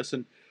said to me,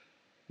 listen,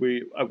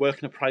 I work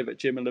in a private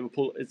gym in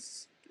Liverpool.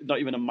 It's not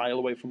even a mile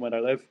away from where I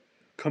live.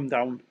 Come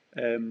down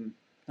and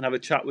have a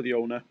chat with the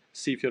owner,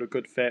 see if you're a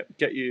good fit,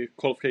 get your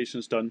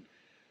qualifications done,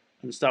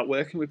 and start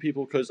working with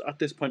people. Because at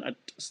this point, I'd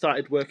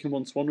started working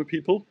one-to-one with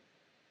people.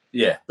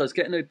 Yeah. So I was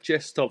getting a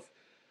gist of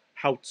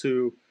how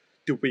to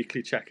do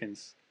weekly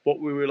check-ins, what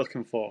we were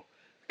looking for,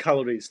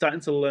 calories, starting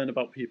to learn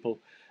about people.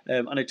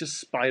 And it just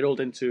spiraled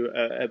into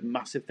a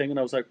massive thing. And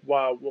I was like,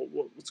 wow,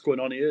 what's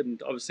going on here?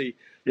 And obviously,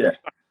 the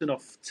action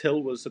of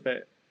Till was a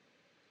bit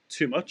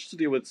too much to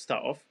deal with to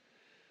start off,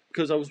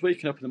 because I was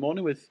waking up in the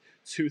morning with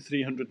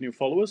 200-300 new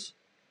followers.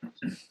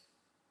 Do you know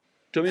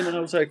what I mean? And I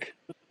was like,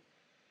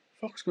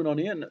 what's going on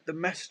here? And the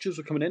messages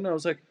were coming in, and I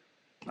was like,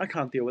 I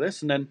can't deal with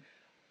this. And then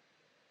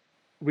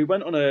we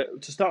went on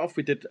to start off,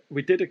 we did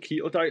a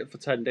keto diet for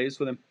 10 days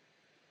with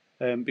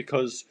him,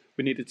 because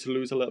we needed to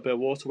lose a little bit of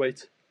water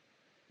weight.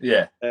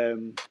 Yeah.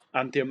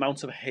 And the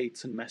amount of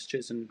hate and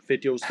messages and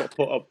videos got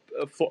put up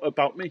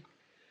about me,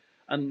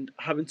 and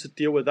having to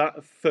deal with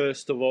that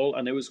first of all,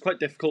 and it was quite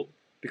difficult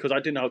because I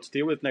didn't know how to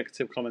deal with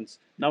negative comments.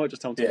 Now I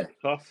just tell them to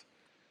fuck off,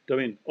 do you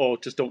know what I mean? Or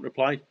just don't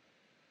reply,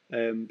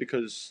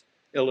 because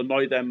it'll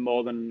annoy them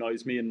more than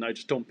annoys me, and I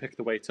just don't pick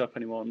the weight up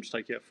anymore. I'm just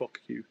like, yeah, fuck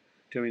you.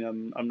 Do you know what I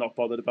mean? I'm not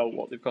bothered about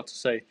what they've got to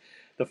say.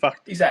 The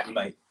fact Exactly,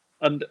 mate.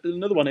 And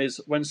another one is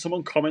when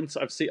someone comments.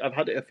 I've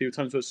had it a few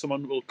times where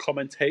someone will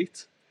comment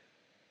hate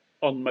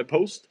on my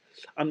post,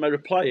 and my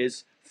reply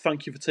is,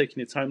 thank you for taking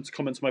your time to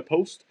comment on my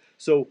post.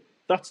 So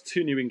that's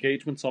 2 new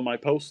engagements on my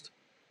post.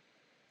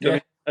 Do you know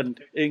what I mean? And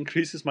it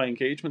increases my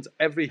engagement.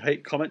 Every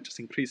hate comment just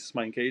increases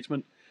my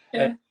engagement.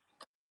 Yeah.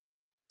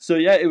 So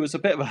yeah, it was a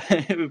bit of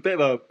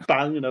a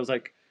bang, and I was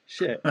like,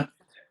 shit.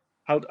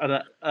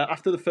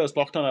 After the first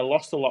lockdown, I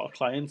lost a lot of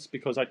clients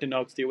because I didn't know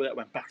how to deal with it. I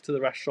went back to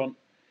the restaurant.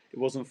 It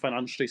wasn't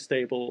financially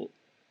stable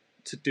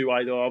to do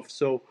either of.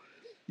 So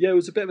yeah, it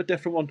was a bit of a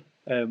different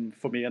one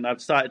for me, and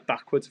I've started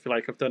backwards. If you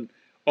like, I've done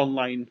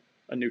online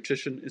and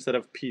nutrition instead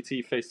of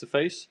PT face to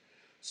face.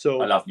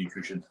 So I love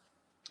nutrition.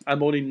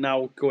 I'm only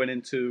now going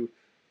into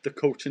the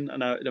coaching,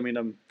 and I mean,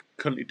 I'm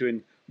currently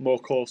doing more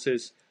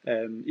courses.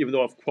 Even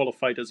though I've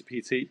qualified as a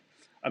PT,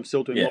 I'm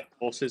still doing more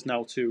courses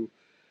now too.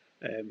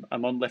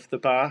 I'm on lift the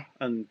bar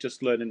and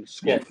just learning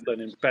squats,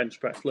 learning bench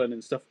press,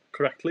 learning stuff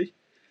correctly.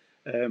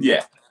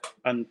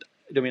 And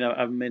I mean,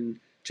 I'm in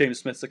James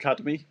Smith's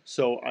academy,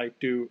 so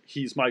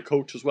he's my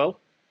coach as well.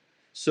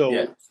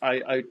 So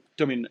I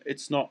mean,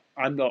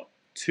 I'm not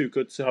too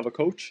good to have a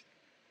coach.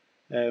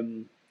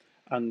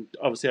 And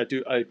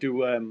obviously, I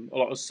do a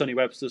lot of Sonny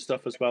Webster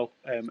stuff as well,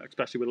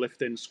 especially with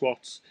lifting,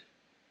 squats,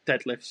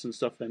 deadlifts, and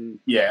stuff. And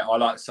yeah, I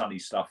like Sonny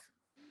stuff.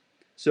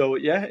 So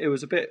yeah, it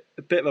was a bit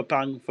of a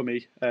bang for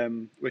me,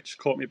 which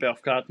caught me a bit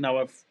off guard. Now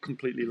I've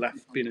completely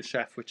left being a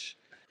chef, which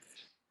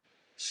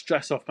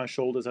stress off my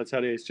shoulders. I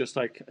tell you, it's just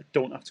like I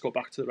don't have to go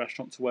back to the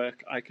restaurant to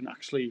work. I can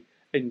actually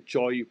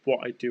enjoy what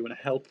I do and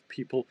help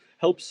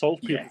solve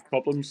Yeah. people's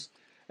problems.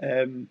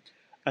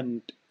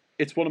 And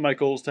it's one of my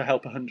goals to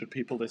help 100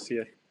 people this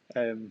year.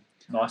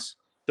 Nice.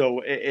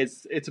 So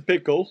it's a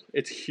big goal.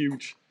 It's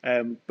huge.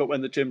 But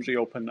when the gyms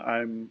reopen,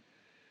 I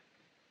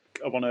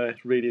want to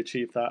really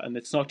achieve that. And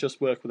it's not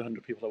just work with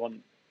 100 people. I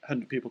want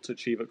 100 people to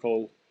achieve a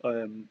goal.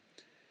 And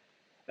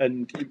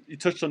you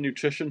touched on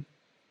nutrition.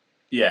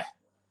 Yeah.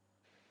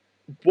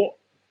 What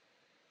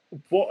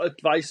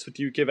advice would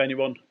you give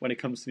anyone when it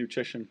comes to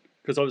nutrition?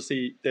 Because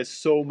obviously there's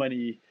so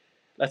many.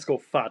 Let's go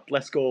fat.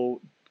 Let's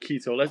go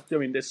keto.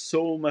 There's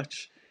so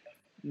much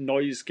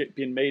noise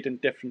being made in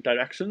different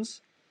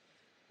directions.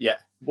 Yeah.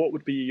 What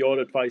would be your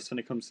advice when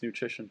it comes to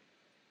nutrition?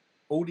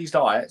 All these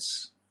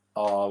diets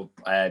are,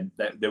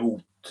 they're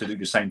all to do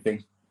the same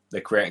thing.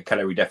 They create a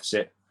calorie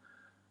deficit.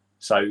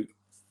 So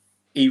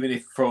even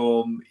if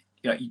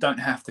you don't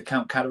have to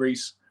count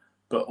calories,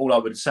 but all I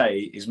would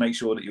say is make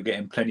sure that you're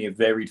getting plenty of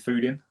varied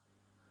food in.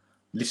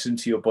 Listen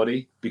to your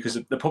body, because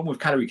the problem with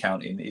calorie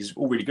counting is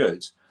all really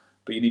good,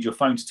 but you need your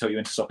phone to tell you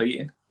when to stop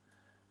eating.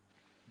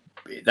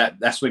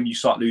 That's when you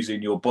start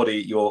losing your body,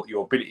 your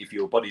ability for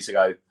your body to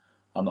go,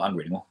 I'm not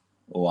hungry anymore,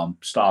 or I'm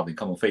starving,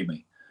 come on, feed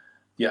me.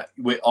 Yeah,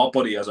 our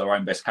body has our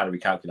own best calorie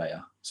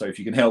calculator. So if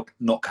you can help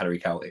not calorie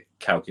counting,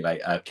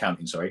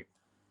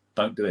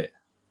 don't do it.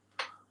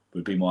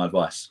 Would be my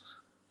advice.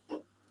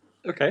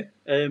 Okay.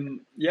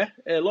 Yeah,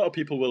 a lot of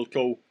people will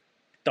go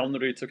down the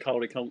route of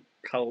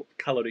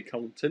calorie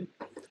counting.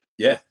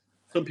 Yeah.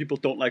 Some people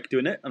don't like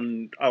doing it,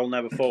 and I'll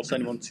never force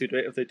anyone to do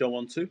it if they don't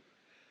want to.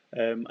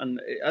 And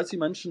as you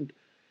mentioned,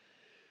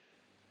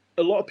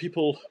 a lot of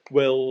people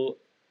will.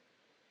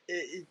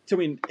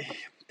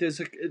 There's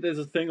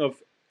a thing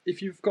of,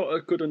 if you've got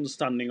a good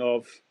understanding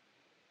of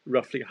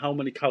roughly how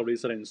many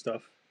calories are in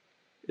stuff,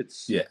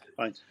 it's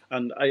fine.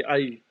 And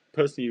I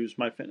personally use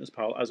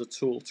MyFitnessPal as a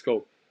tool to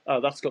go, oh,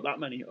 that's got that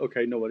many.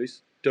 Okay, no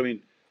worries.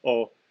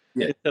 Or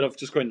instead of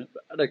just going,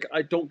 like,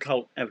 I don't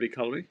count every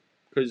calorie,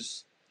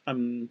 because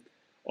I'm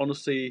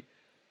honestly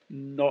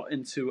not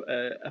into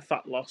a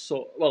fat loss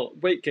or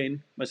weight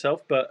gain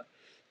myself, but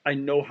I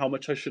know how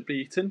much I should be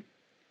eating,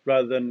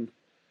 rather than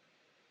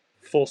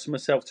forcing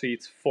myself to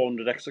eat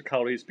 400 extra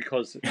calories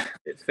because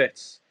it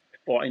fits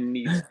or I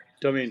need.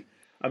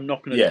 I'm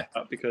not going to do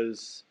that,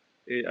 because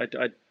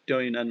I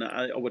don't, and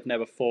I would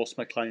never force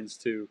my clients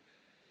to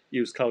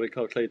use calorie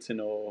calculating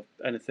or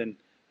anything.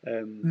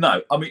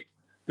 No, I mean,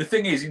 the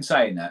thing is, in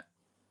saying that,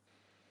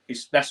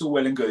 that's all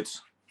well and good,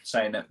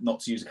 saying that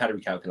not to use a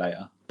calorie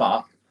calculator,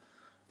 but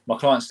my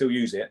clients still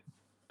use it,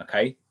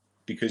 okay?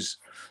 Because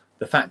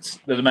the fact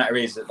of the matter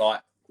is that,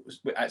 like,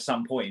 at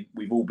some point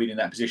we've all been in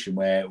that position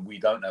where we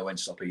don't know when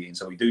to stop eating,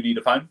 so we do need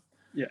a phone.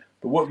 Yeah.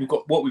 But what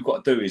we've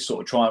got to do is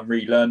sort of try and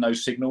relearn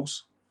those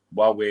signals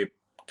while we're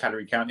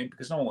calorie counting,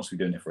 because no one wants to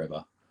be doing it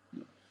forever.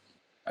 No.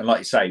 And like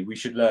you say, we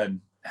should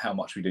learn how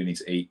much we do need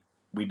to eat.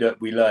 We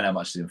learn how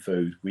much is in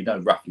food. We know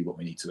roughly what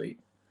we need to eat,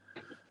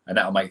 and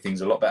that'll make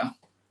things a lot better.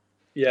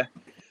 Yeah.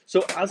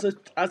 So as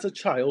a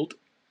child,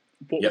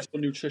 what was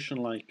your nutrition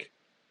like?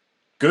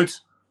 Good.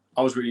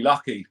 I was really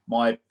lucky.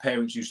 My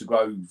parents used to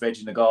grow veg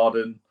in the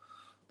garden.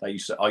 I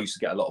used to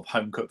get a lot of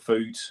home cooked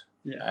food.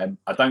 Yeah.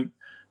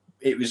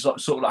 It was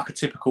sort of like a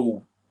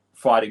typical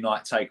Friday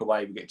night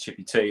takeaway. We get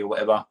chippy tea or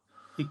whatever.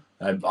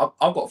 I've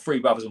got 3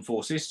 brothers and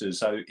 4 sisters,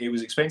 so it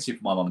was expensive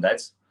for my mum and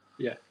dad.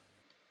 Yeah.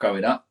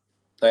 Growing up,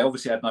 they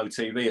obviously had no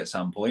TV at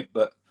some point,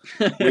 but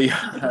we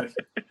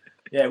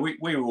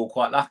were all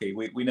quite lucky.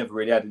 We never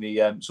really had any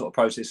sort of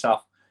processed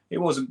stuff. It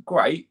wasn't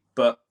great,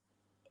 but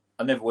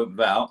I never went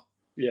without.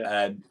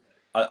 Yeah.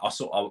 I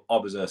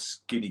was a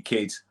skinny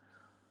kid,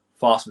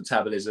 fast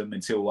metabolism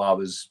until I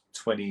was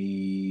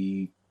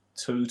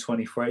 22,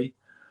 23.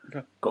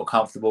 Okay. Got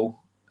comfortable,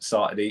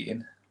 started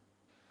eating.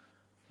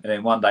 And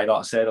then one day, like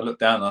I said, I looked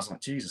down and I was like,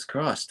 Jesus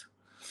Christ.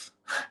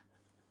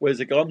 Where's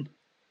it gone?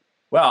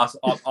 Well,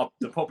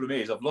 the problem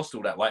is I've lost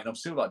all that weight and I'm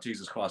still like,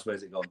 Jesus Christ,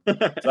 where's it gone?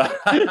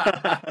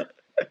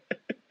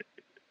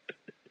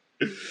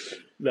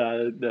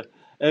 No.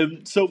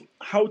 So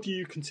how do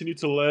you continue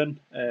to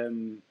learn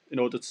in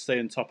order to stay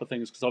on top of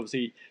things? Because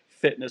obviously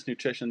fitness,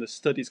 nutrition, there's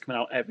studies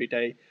coming out every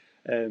day.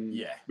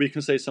 We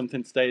can say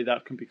something today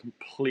that can be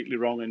completely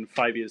wrong in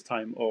 5 years'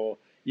 time, or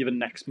even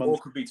next month. Or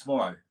it could be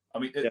tomorrow. I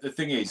mean, the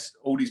thing is,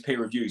 all these peer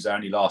reviews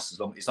only last as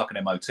long. It's like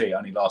an MOT. It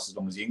only lasts as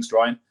long as the ink's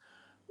drying.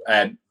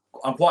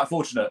 I'm quite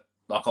fortunate.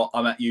 Like,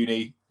 I'm at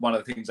uni. One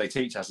of the things they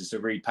teach us is to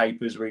read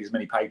as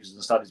many papers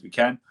and studies as we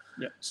can.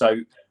 Yeah.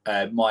 So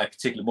my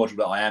particular module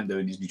that I am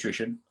doing is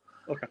nutrition.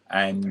 Okay.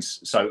 And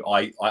so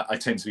I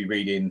tend to be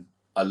reading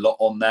a lot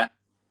on that.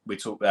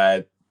 We've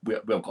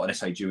got an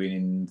essay due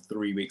in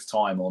 3 weeks'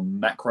 time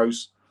on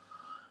macros.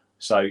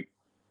 So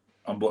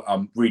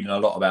I'm reading a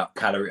lot about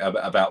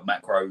about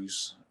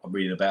macros. I'm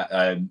reading about.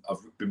 I've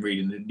been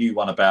reading the new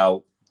one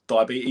about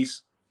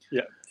diabetes.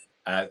 Yeah.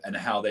 And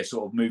how they're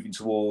sort of moving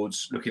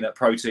towards looking at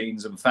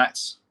proteins and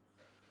fats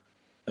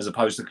as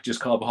opposed to just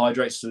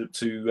carbohydrates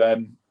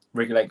to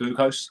regulate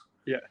glucose.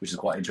 Yeah. which is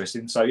quite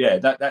interesting. So yeah,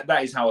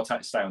 that is how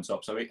I stay on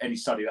top. So any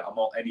study that I'm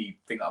on,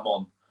 anything that I'm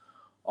on,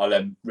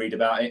 I'll read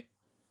about it,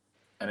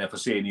 and if I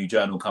see a new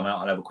journal come out,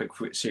 I'll have a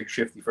quick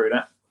shifty through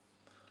that.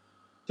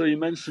 So you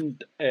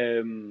mentioned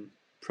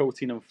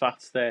protein and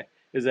fats there.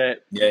 Is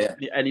there Yeah.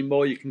 any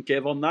more you can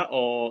give on that,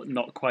 or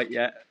not quite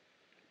yet?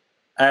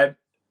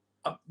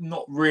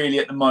 Not really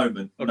at the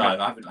moment. Okay. No,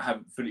 I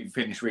haven't fully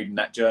finished reading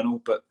that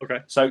journal. But Okay.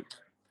 so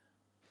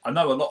I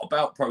know a lot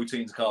about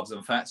proteins, carbs,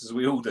 and fats, as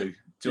we all do.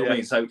 Do you know what I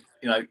mean? So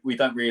we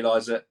don't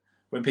realise that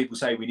when people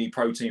say we need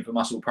protein for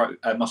muscle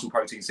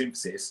protein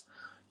synthesis,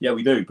 yeah,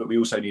 we do, but we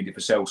also need it for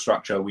cell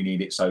structure. We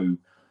need it so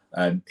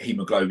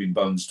hemoglobin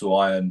bonds to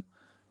iron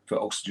for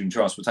oxygen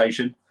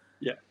transportation.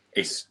 Yeah.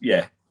 It's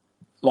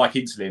like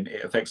insulin,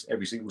 it affects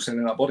every single cell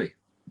in our body.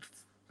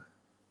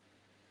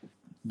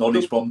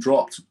 Knowledge bomb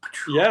dropped.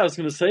 Yeah, I was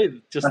going to say,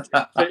 just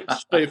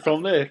straight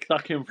from there.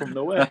 That came from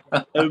nowhere.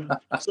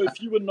 So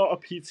if you were not a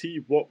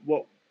PT, what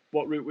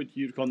route would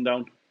you have gone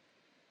down?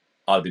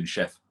 I'd have been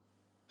chef.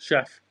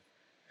 Chef.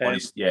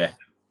 Honest, yeah.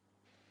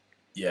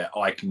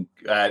 I can,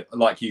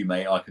 like you,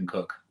 mate. I can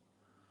cook.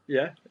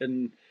 Yeah,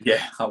 and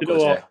yeah, you know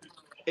what?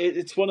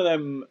 It's one of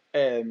them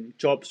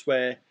jobs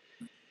where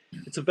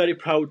it's a very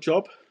proud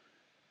job,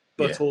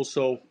 but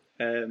also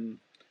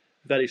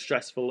very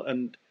stressful.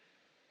 And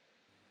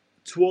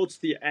towards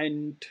the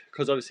end,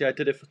 because obviously I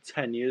did it for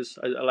 10 years,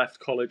 I left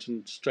college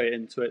and straight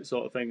into it,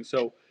 sort of thing.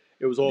 So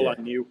it was all I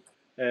knew,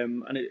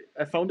 and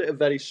I found it a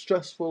very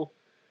stressful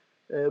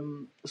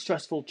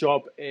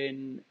job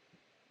in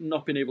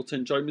not being able to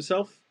enjoy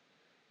myself.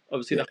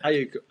 Obviously, the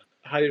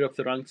higher up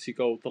the ranks you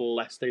go, the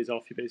less days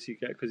off you basically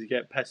get, because you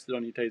get pestered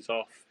on your days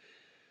off.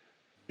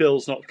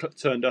 Bill's not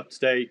turned up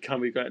today. Can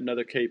we get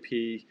another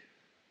KP?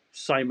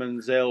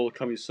 Simon's ill.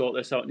 Can we sort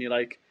this out? And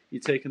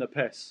you're taking the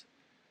piss.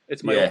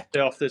 It's my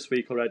day off this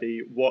week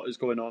already. What is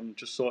going on?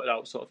 Just sort it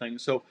out, sort of thing.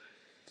 So,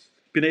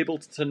 being able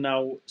to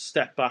now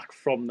step back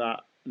from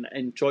that and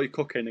enjoy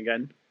cooking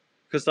again,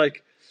 because I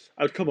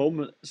would come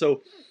home.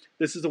 So,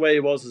 this is the way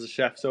it was as a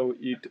chef. So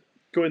you'd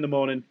go in the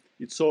morning.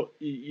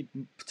 You'd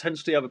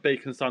potentially have a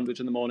bacon sandwich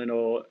in the morning,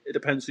 or it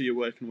depends who you're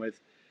working with.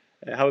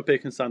 Have a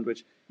bacon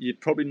sandwich.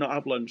 You'd probably not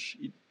have lunch.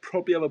 You'd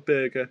probably have a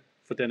burger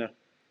for dinner.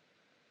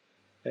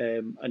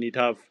 And you'd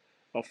have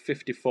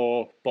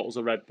 54 bottles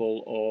of Red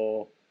Bull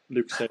or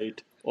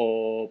Lucozade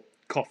or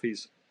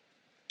coffees.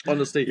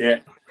 Honestly,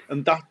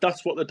 and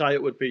that's what the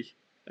diet would be.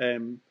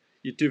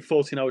 You do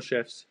 14-hour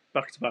shifts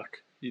back to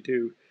back. You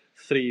do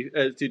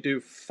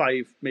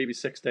 5, maybe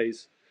 6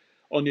 days.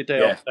 On your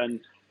day off, then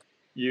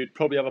you'd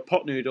probably have a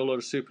pot noodle or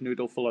a super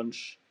noodle for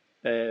lunch,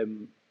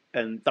 and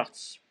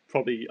that's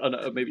probably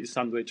maybe a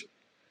sandwich.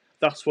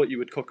 That's what you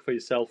would cook for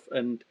yourself.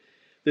 And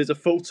there's a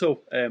photo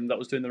that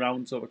was doing the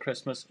rounds over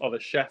Christmas of a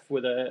chef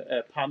with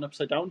a pan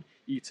upside down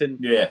eating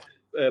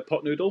a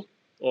pot noodle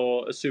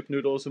or a soup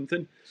noodle or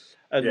something.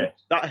 And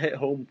that hit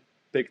home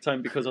big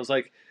time, because I was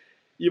like,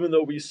 even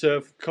though we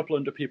serve a couple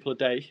hundred people a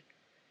day,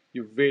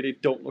 you really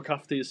don't look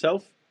after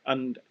yourself.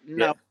 And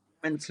now,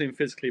 mentally and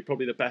physically,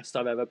 probably the best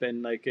I've ever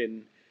been,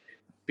 in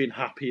being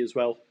happy as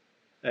well.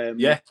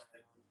 And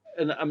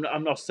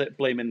I'm not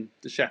blaming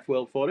the chef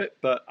world for it,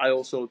 but I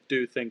also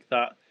do think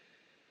that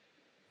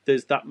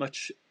there's that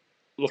much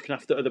looking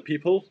after other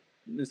people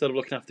instead of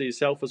looking after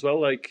yourself as well.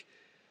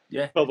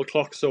 12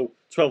 o'clock, so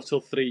 12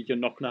 till 3, you're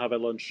not going to have a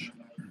lunch.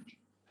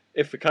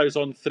 If it carries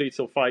on 3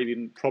 till 5,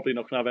 you're probably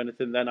not going to have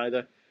anything then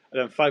either.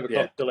 And then 5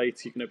 o'clock till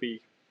 8, you're going to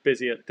be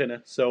busy at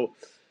dinner. So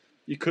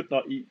you could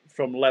not eat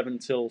from 11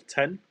 till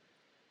 10.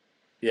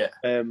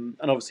 And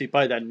obviously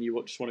by then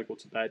you just want to go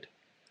to bed.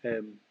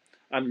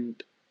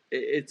 And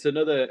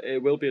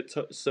it will be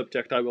a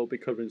subject I will be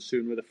covering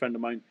soon with a friend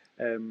of mine,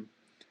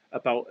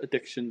 about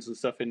addictions and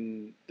stuff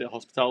in the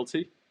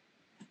hospitality.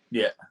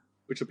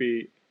 Which will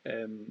be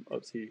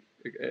obviously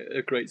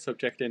a great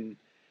subject. In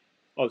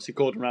obviously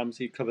Gordon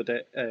Ramsay covered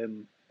it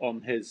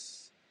on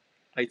his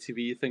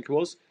ITV, I think it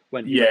was,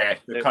 when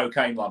the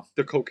cocaine one.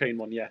 The cocaine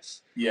one,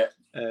 yes.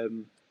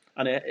 And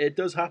it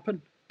does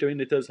happen.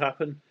 It does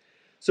happen.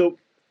 So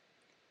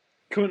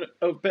coming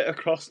a bit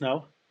across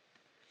now.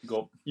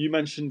 Go. You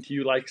mentioned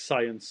you like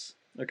science,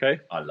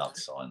 okay? I love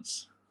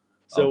science.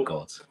 So, oh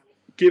God.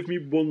 Give me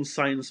one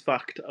science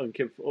fact and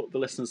give the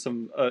listeners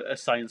a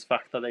science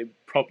fact that they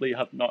probably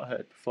have not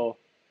heard before.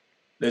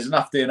 There's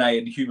enough DNA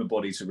in the human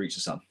body to reach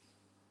the sun.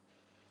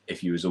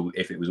 If it was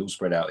all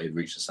spread out, it'd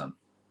reach the sun.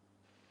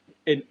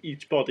 In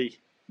each body.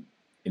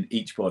 In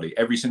each body,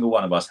 every single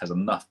one of us has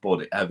enough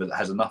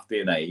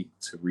DNA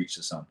to reach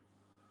the sun.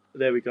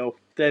 There we go.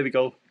 There you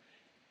go.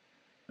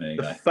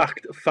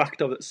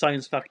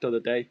 Science fact of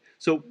the day.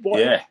 So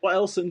what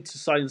else into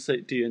science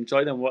do you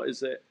enjoy then? What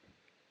is it?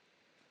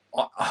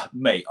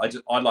 Mate,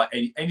 I like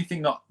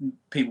anything that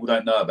people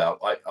don't know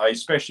about. I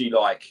especially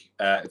like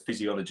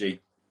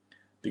physiology,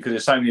 because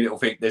there's so many little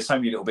things. There's so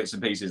many little bits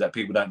and pieces that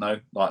people don't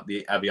know, like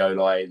the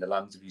alveoli, the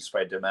lungs. If you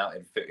spread them out,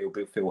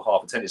 it'll fill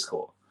half a tennis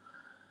court.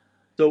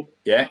 So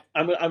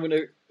I'm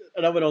gonna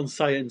on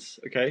science.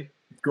 Okay,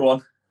 go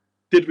on.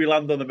 Did we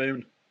land on the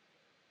moon?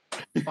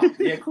 Fuck,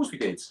 yeah, of course we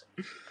did,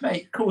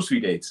 mate. Of course we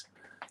did.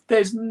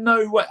 There's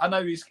no way. I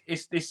know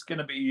it's this going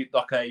to be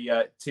like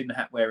a tin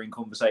hat wearing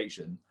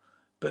conversation,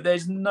 but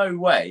there's no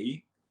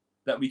way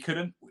that we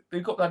couldn't.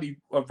 We've got bloody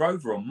a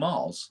rover on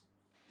Mars.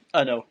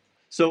 I know.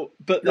 So,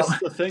 but this is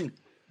the thing.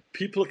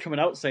 People are coming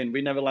out saying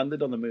we never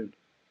landed on the moon.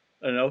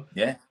 I know.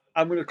 Yeah.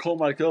 I'm going to call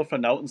my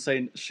girlfriend out and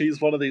saying she's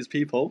one of these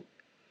people.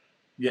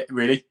 Yeah,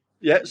 really?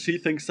 Yeah, she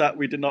thinks that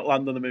we did not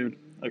land on the moon.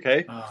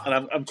 Okay,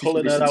 and I'm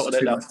calling her out on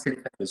it now.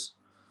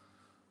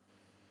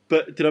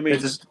 But do you know what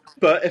I mean?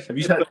 But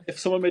if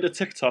someone made a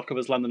TikTok of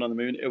us landing on the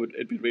moon,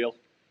 it'd be real.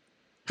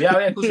 Yeah,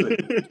 of course it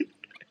would.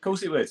 Of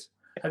course it would.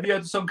 Have you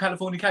heard the song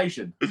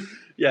Californication?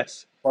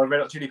 Yes. By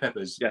Red Hot Chili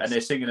Peppers. Yes. And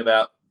they're singing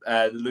about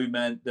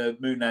the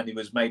moon landing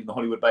was made in the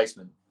Hollywood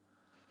basement.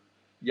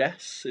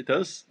 Yes, it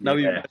does. Now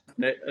you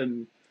mentioned it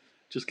and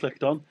just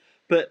clicked on.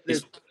 But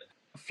there's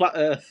Flat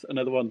Earth,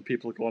 another one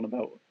people go on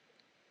about.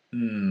 I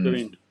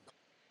mean,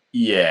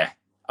 yeah.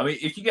 I mean,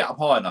 if you get up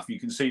high enough, you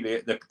can see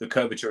the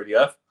curvature of the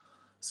Earth.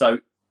 So,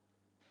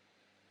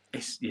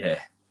 it's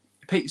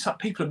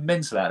people are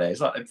mental out there.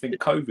 It's like they think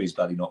COVID is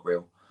bloody not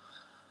real.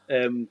 Do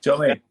you know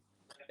what I mean?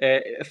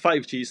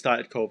 5G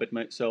started COVID,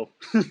 mate. So,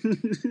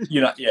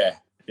 yeah.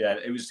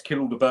 It was to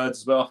kill all the birds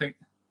as well, I think.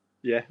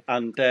 Yeah,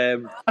 and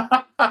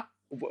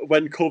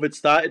when COVID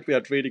started, we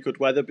had really good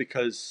weather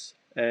because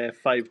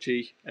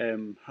 5G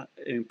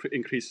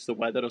increases the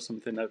weather or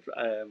something.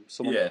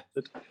 Someone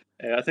posted.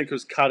 I think it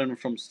was Karen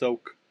from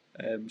Stoke.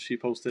 She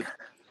posted.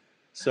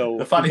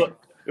 So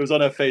it was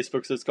on her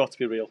Facebook, so it's got to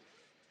be real.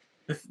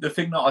 The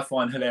thing that I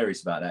find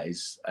hilarious about that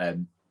is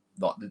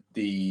like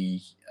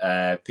the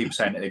people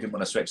saying that they didn't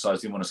want us to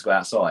exercise, didn't want us to go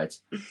outside.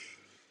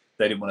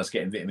 They didn't want us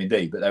getting vitamin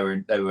D, but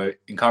they were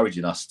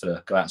encouraging us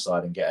to go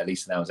outside and get at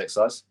least an hour's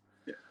exercise.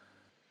 Yeah.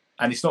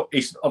 And it's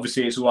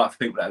obviously it's all right for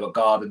people that have got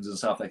gardens and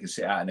stuff. They can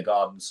sit out in the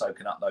garden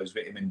soaking up those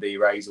vitamin D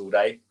rays all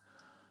day.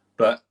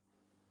 But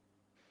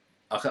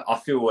I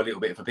feel a little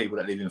bit for people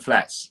that live in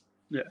flats.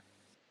 Yeah.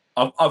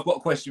 I've got a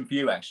question for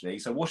you, actually.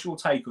 So what's your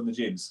take on the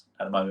gyms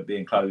at the moment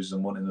being closed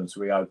and wanting them to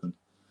reopen?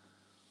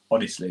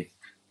 Honestly.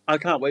 I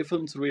can't wait for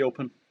them to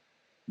reopen.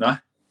 No?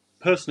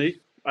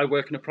 Personally, I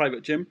work in a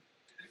private gym.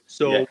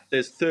 So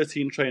there's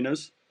 13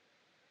 trainers.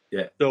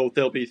 Yeah. So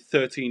there'll be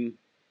 13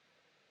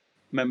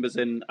 members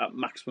in at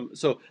maximum.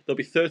 So there'll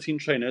be 13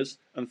 trainers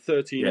and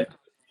 13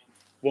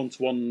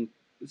 one-to-one.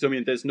 So I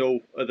mean, there's no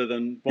other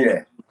than one.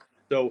 Yeah.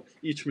 So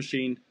each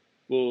machine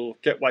will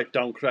get wiped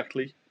down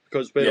correctly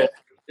because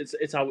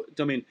it's our.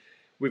 I mean,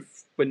 we're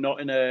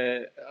not in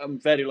a. I'm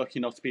very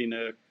lucky not to be in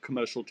a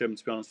commercial gym,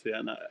 to be honest with you.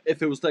 And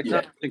if it was like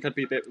that, I think I'd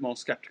be a bit more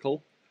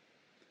skeptical.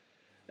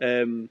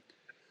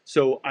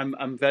 So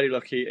I'm very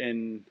lucky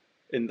in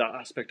that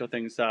aspect of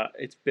things that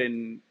it's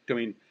been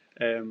doing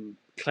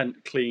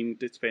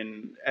cleaned, it's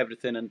been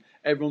everything, and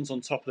everyone's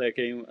on top of their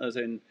game. As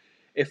in,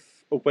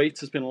 if a weight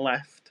has been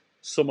left,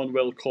 someone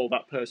will call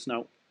that person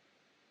out.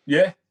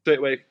 Yeah. Straight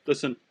away.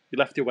 Listen, you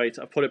left your weight.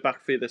 I put it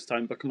back for you this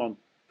time, but come on,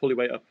 pull your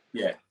weight up.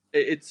 Yeah.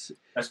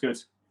 That's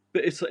good.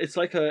 But it's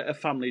like a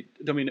family.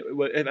 I mean,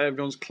 if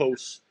everyone's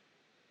close,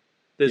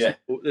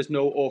 there's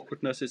no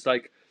awkwardness. It's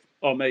like,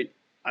 oh mate,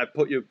 I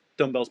put your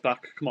dumbbells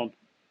back. Come on,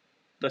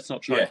 let's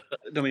not try.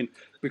 I mean,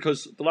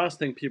 because the last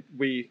thing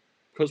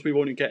because we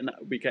only get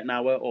an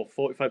hour or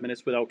 45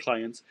 minutes with our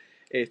clients.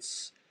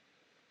 It's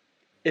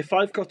if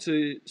I've got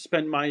to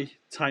spend my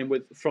time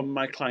from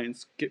my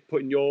clients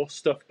putting your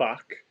stuff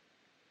back,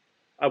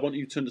 I want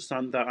you to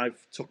understand that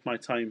I've took my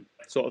time,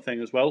 sort of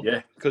thing as well.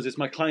 Yeah. Because it's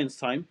my client's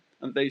time,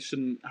 and they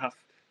shouldn't have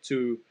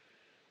to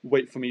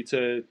wait for me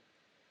to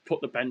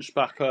put the bench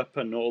back up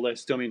and all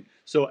this. I mean,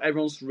 so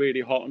everyone's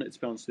really hot on it, to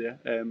be honest with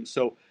you.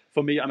 So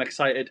for me, I'm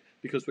excited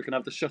because we can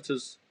have the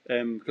shutters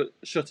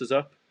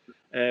up.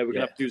 We're going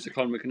to have music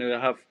on. We're going to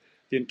have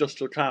the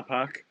industrial car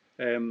park,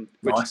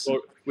 which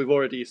we've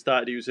already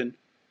started using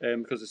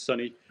because it's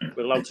sunny.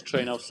 We're allowed to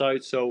train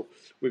outside, so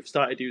we've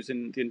started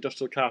using the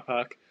industrial car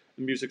park.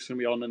 The music's going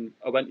to be on, and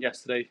I went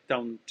yesterday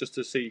down just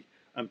to see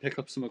and pick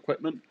up some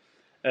equipment,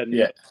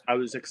 and I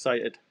was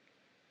excited.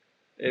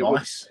 It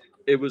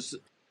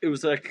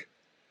was like,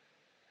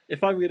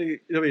 if I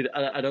really, I mean,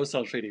 I know it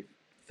sounds really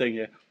thing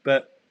here,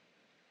 but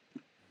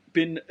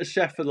been a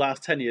chef for the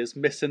last 10 years,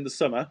 missing the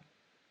summer.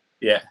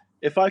 Yeah.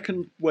 If I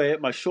can wear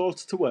my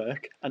shorts to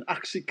work and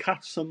actually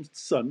catch some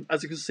sun,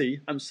 as you can see,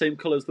 I'm the same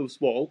colour as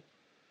this wall.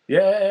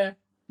 Yeah.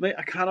 Mate,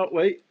 I cannot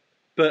wait.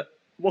 But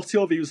what's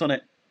your views on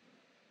it?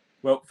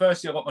 Well,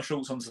 firstly, I got my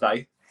shorts on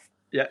today.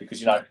 Yeah.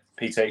 Because,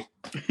 PT.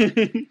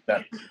 Wait,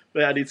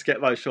 I need to get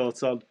my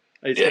shorts on.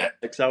 I need to get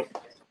my legs out.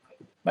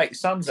 Mate, the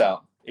sun's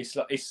out.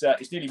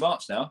 It's nearly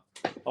March now.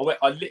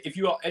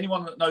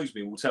 Anyone that knows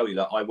me will tell you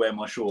that I wear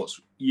my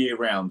shorts year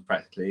round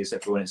practically,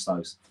 except for when it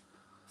snows.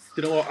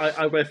 Do you know what?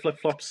 I wear flip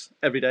flops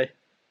every day.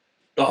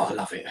 Oh, I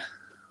love it.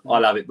 I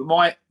love it.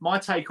 But my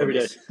take on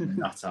this,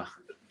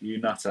 you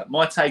nutter.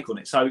 My take on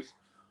it. So,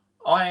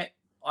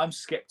 I'm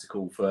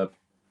skeptical for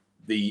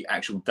the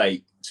actual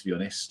date, to be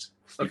honest,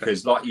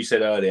 because like you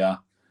said earlier,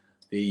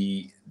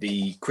 the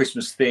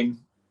Christmas thing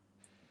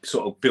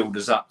sort of build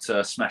us up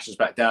to smash us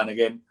back down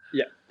again.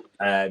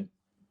 Yeah.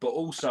 But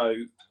also,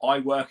 I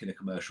work in a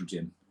commercial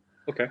gym.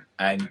 Okay.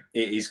 And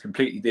it is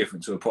completely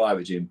different to a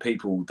private gym.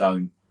 People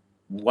don't.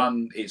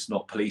 One, it's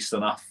not policed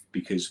enough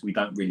because we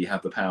don't really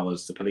have the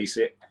powers to police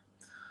it.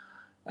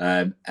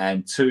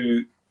 And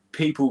two,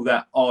 people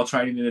that are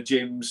training in the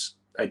gyms,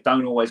 they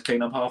don't always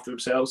clean up after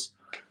themselves.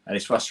 And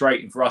it's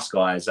frustrating for us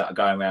guys that are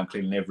going around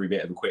cleaning every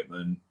bit of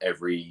equipment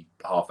every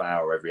half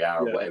hour, every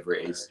hour, whatever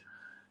it is.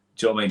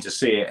 Do you know what I mean? To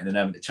see it and then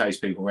having to chase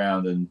people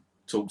around and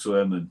talk to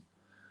them. And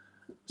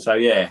so,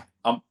 yeah,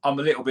 I'm a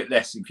little bit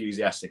less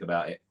enthusiastic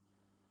about it.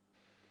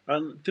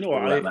 And do you know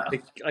what?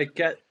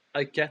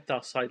 I get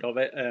that side of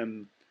it.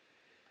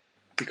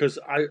 Because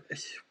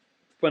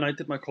when I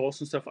did my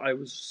course and stuff, I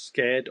was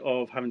scared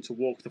of having to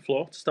walk the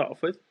floor to start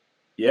off with.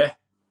 Yeah.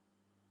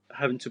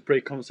 Having to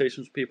break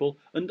conversations with people.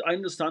 And I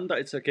understand that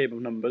it's a game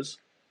of numbers.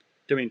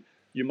 I mean,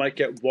 you might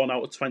get 1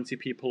 out of 20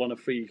 people on a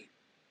free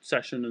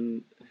session.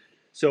 And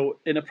so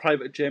in a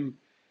private gym,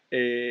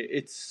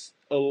 it's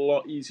a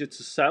lot easier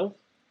to sell.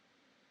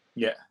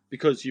 Yeah.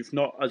 Because you've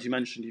not, as you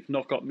mentioned, you've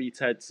not got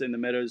meatheads in the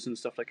mirrors and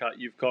stuff like that.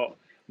 You've got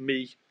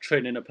me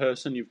training a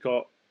person. You've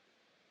got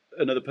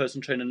another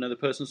person training another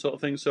person, sort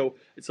of thing. So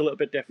it's a little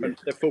bit different.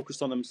 Yeah. They're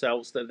focused on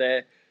themselves. They're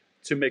there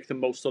to make the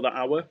most of that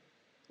hour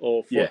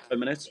or 45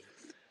 minutes.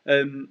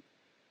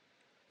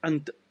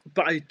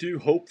 But I do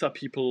hope that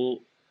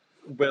people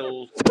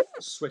will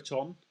switch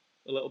on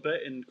a little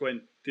bit and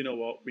going, do you know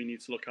what? We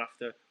need to look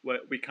after.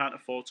 We can't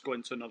afford to go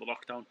into another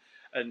lockdown.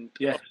 And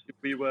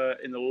we were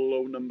in the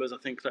low numbers. I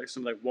think like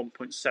something like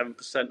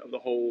 1.7% of the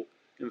whole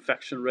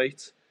infection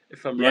rate,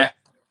 if I'm right.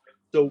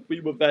 So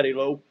we were very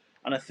low.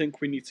 And I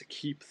think we need to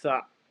keep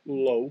that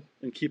low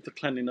and keep the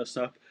cleanliness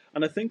up.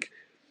 And I think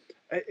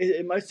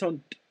it might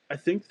sound, I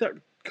think that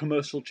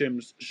commercial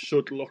gyms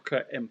should look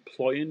at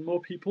employing more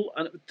people.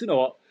 And do you know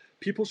what?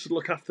 People should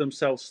look after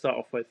themselves to start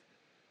off with.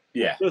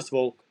 Yeah. First of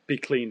all, be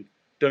clean.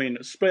 I mean,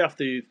 spray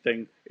after you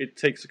thing, it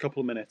takes a couple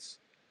of minutes.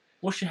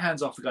 Wash your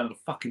hands after going to the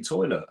fucking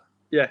toilet.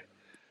 Yeah.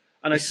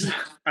 And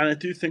I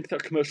do think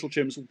that commercial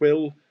gyms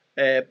will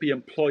be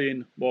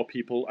employing more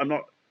people.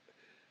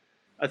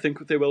 I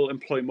think they will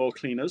employ more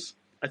cleaners.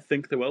 I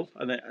think they will.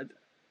 And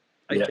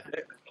I get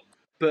it.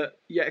 But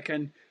yet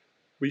again,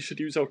 we should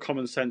use our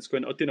common sense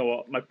going, oh, do you know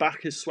what? My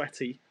back is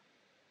sweaty.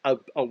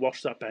 I'll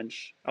wash that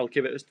bench. I'll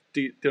give it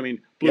do you know what I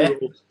mean? Blue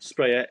roll,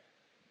 spray it,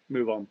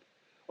 move on.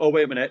 Oh,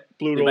 wait a minute.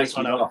 Blue roll's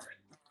run out.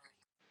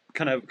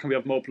 Can we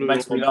have more blue rolls?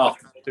 Makes me laugh.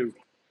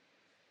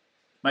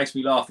 Makes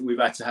me laugh that we've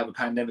had to have a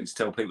pandemic to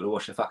tell people to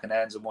wash their fucking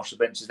hands and wash the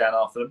benches down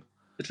after them.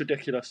 It's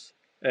ridiculous.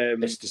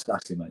 It's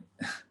disgusting, mate.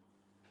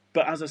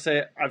 But as I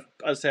say,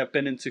 I've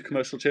been into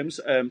commercial gyms.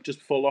 Just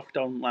before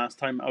lockdown last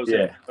time, I was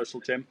in a commercial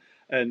gym,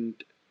 and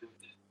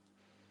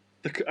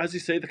as you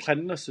say, the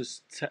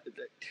cleanliness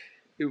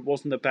it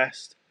wasn't the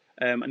best.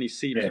 And you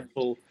see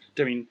people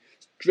doing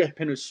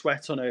dripping with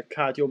sweat on a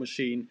cardio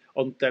machine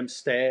on them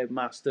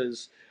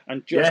Stairmasters,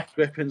 and just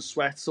dripping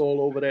sweats all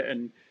over it,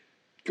 and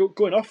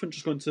going off and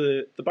just going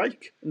to the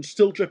bike and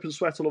still dripping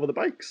sweat all over the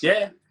bikes.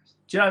 Yeah.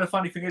 Do you know the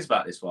funny thing is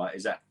about this, right?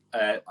 Is that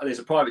there's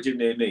a private gym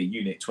near me,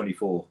 Unit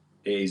 24.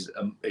 It's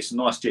a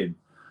nice gym,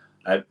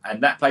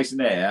 and that place in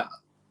there,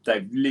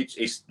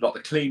 it's like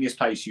the cleanest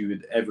place you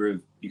could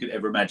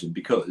ever imagine,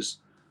 because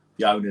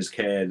the owners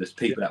care, the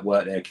people that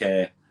work there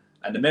care,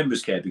 and the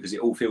members care, because it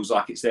all feels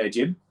like it's their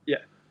gym. Yeah.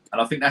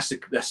 And I think that's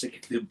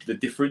the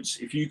difference.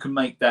 If you can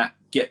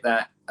get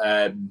that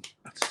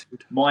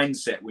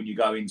mindset when you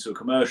go into a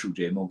commercial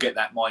gym, or get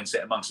that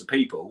mindset amongst the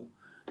people,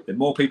 then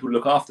more people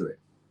look after it.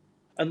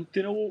 And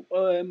you know,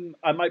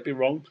 I might be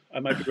wrong.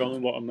 I might be wrong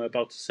in what I'm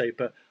about to say,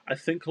 but I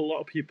think a lot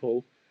of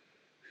people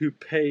who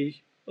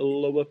pay a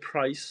lower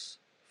price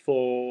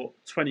for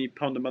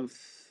 £20 a month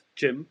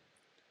gym,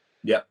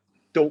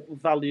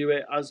 don't value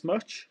it as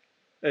much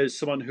as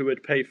someone who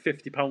would pay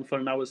 £50 for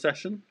an hour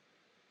session.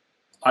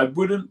 I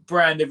wouldn't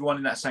brand everyone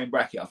in that same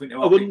bracket. I think there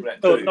are people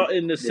that do. Not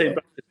in the same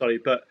bracket, sorry,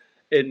 but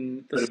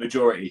in the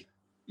majority.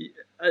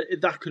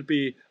 That could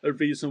be a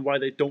reason why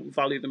they don't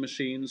value the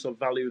machines or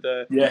value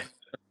the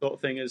sort of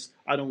thing is,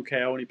 I don't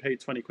care, I only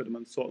paid 20 quid a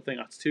month sort of thing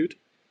attitude.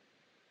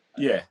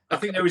 Yeah, I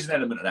think there is an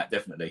element of that,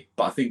 definitely.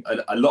 But I think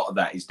a lot of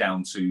that is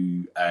down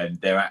to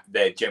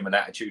their general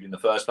attitude in the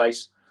first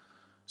place.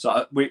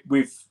 So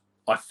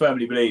I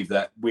firmly believe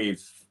that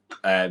with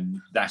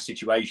that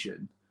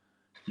situation,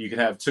 you can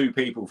have two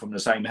people from the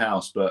same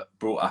house but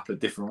brought up in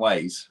different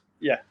ways.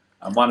 Yeah.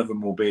 And one of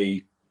them will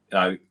be,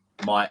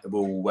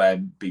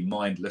 be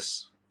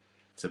mindless,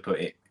 to put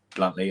it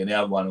bluntly, and the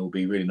other one will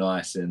be really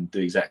nice and do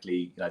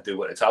exactly, do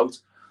what they're told.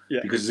 Yeah.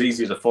 Because it's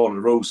easier to follow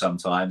the rules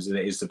sometimes than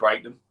it is to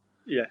break them.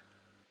 Yeah.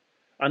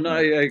 And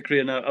I agree,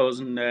 and I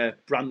wasn't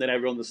branding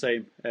everyone the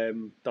same.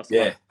 That's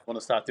what I want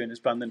to start doing, is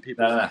branding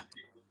people.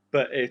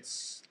 But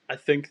I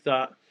think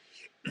that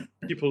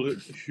people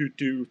who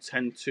do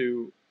tend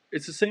to,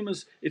 it's the same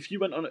as if you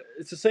went on.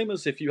 It's the same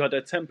as if you had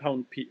a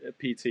 £10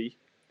 PT.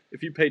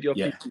 If you paid your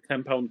PT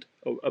 £10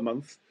 a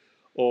month,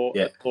 or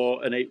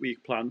an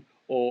 8-week plan,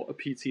 or a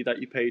PT that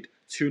you paid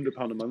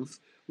 £200 a month,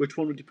 which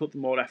one would you put the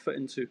more effort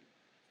into?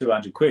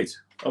 £200,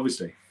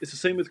 obviously. It's the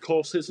same with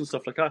courses and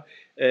stuff like that.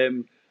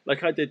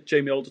 Like I did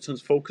Jamie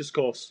Alderton's focus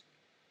course,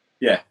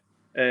 Yeah.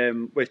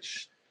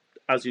 which,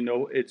 as you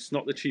know, it's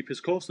not the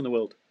cheapest course in the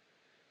world.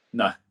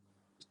 No.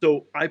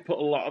 So I put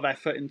a lot of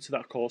effort into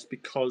that course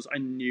because I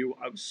knew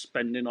I was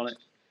spending on it.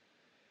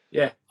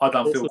 Yeah, I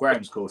done Also, Phil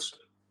Graham's course.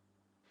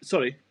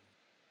 Sorry.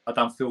 I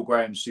done Phil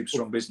Graham's Super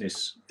Strong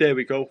Business. There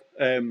we go.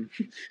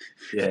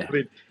 Yeah. I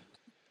mean,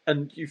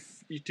 and you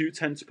do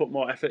tend to put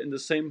more effort in the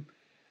same.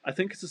 I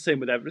think it's the same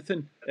with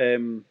everything.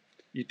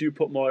 You do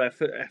put more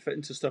effort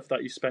into stuff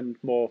that you spend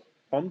more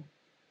on.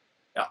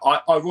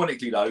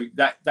 Ironically, though,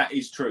 that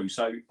is true.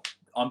 So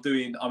I'm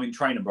in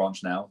training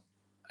branch now,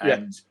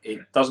 and it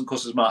doesn't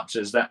cost as much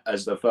as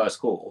the first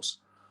course.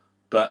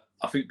 But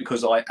I think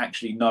because I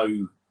actually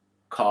know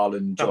Carl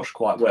and Josh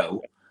quite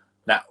well,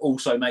 that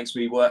also makes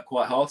me work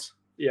quite hard.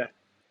 Yeah.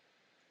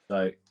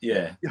 So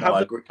yeah, you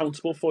have them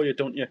accountable for you,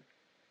 don't you?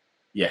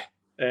 Yeah.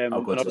 And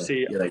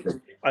obviously,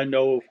 I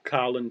know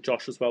Carl and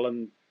Josh as well,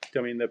 and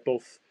I mean they're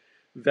both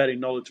very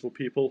knowledgeable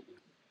people.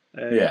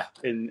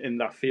 In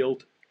that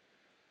field.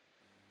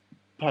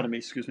 Pardon me,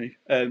 excuse me.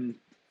 Pardon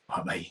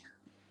me.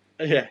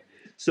 Yeah.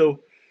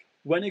 So,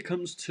 when it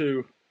comes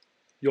to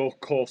your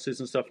courses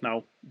and stuff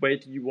now, where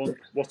do you want?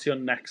 What's your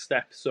next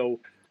step? So,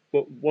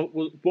 what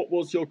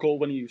was your goal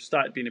when you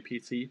started being a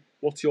PT?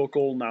 What's your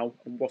goal now,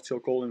 and what's your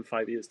goal in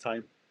 5 years'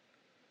 time?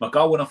 My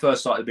goal when I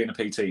first started being a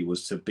PT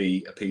was to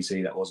be a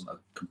PT that wasn't a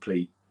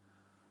complete.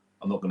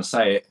 I'm not going to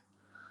say it.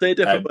 Say a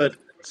different word.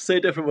 Say a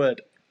different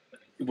word.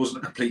 It wasn't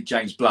a complete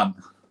James Blunt.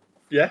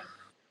 Yeah.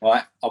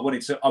 Right. I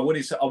wanted to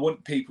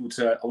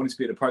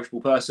be an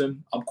approachable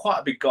person. I'm quite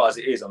a big guy as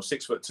it is. I'm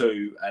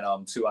 6'2" and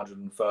I'm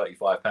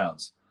 235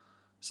 pounds.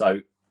 So,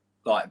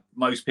 like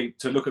most people,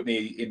 to look at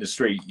me in the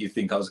street, you'd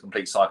think I was a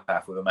complete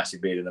psychopath with a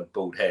massive beard and a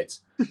bald head,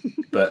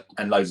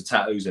 and loads of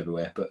tattoos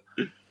everywhere. But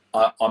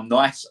I'm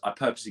nice. I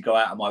purposely go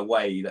out of my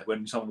way that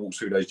when someone walks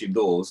through those gym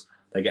doors,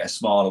 they get a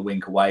smile, a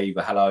wink, a wave,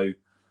 a hello.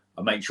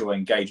 I make sure I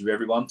engage with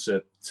everyone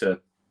to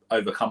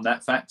overcome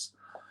that fact.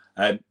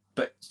 I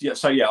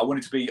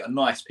wanted to be a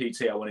nice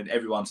PT. I wanted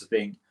everyone to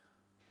think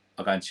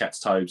I'll go and chat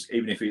to Tobes.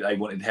 Even if they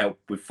wanted help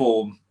with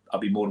form,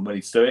 I'd be more than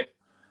willing to do it.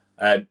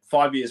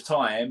 5 years'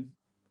 time,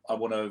 I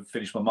want to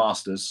finish my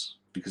Masters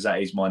because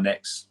that is my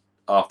next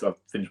after I've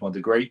finished my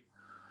degree.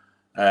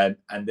 And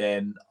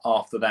then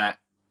after that,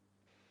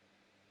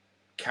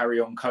 carry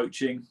on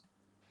coaching,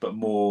 but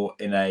more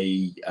in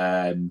a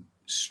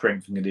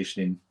strength and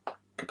conditioning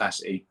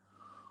capacity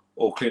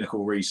or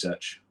clinical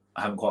research.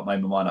 I haven't quite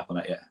made my mind up on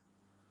that yet.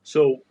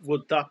 So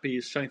would that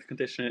be strength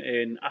conditioning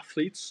in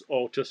athletes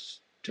or just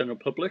general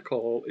public,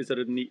 or is it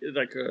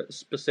a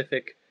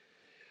specific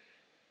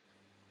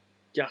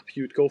gap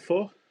you'd go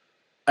for?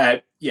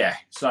 Yeah.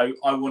 So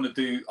I want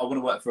to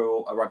work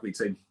for a rugby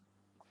team.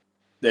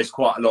 There's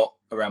quite a lot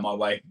around my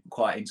way. I'm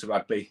quite into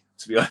rugby,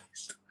 to be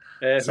honest.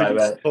 Who do you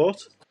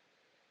support?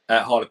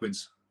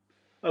 Harlequins.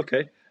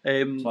 Okay.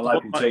 It's my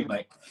local team,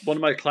 mate. One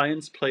of my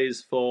clients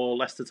plays for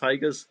Leicester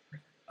Tigers.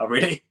 Oh,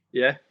 really?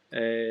 Yeah.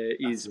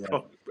 He's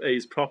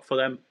prop for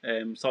them.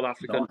 South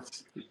African.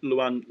 Nice.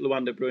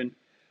 Luan de Bruin.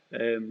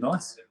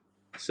 Nice.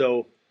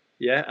 So,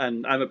 yeah,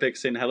 and I'm a big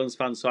St Helens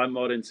fan, so I'm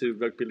more into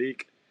rugby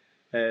league.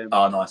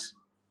 Nice.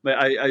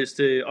 I used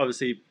to,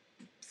 obviously,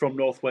 from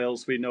North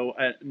Wales, we know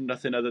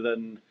nothing other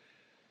than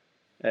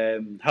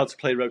how to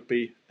play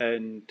rugby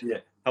and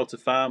how to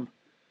farm,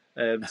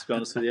 to be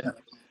honest with you.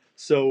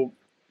 So,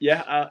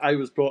 yeah, I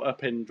was brought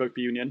up in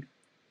rugby union,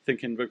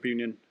 thinking rugby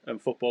union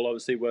and football,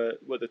 obviously, were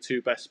the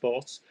two best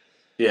sports.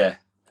 Yeah.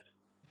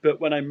 But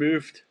when I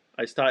moved,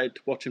 I started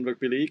watching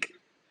rugby league.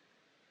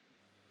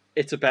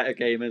 It's a better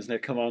game, isn't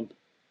it? Come on.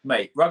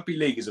 Mate, rugby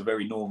league is a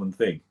very northern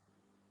thing.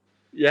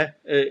 Yeah.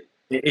 It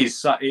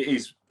is like,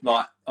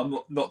 I'm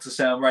not to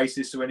sound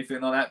racist or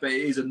anything like that, but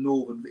it is a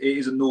northern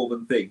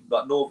thing.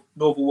 Like Northern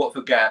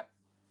Watford Gap,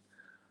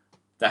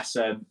 that's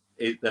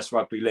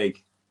rugby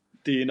league.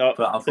 Do you not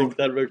think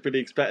that rugby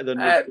league's better than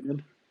rugby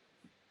union?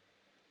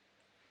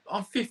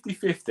 I'm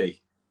 50-50.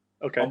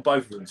 Okay. On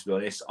both of them, to be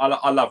honest.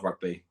 I love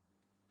rugby.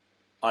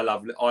 I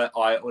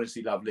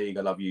honestly love league.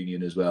 I love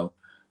union as well.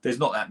 There's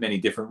not that many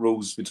different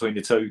rules between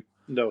the two.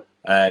 No.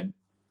 I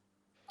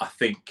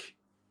think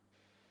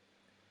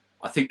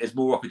there's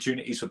more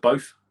opportunities for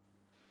both.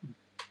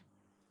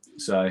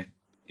 So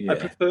yeah. I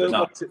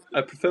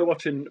prefer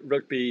watching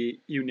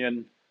rugby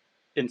union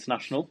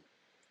international.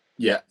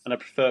 Yeah. And I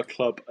prefer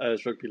club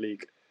as rugby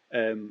league.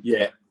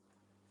 Yeah.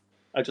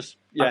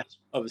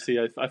 Obviously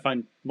I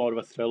find more of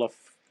a thrill off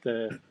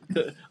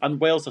and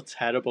Wales are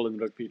terrible in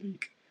rugby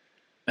league.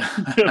 That's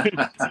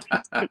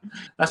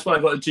why I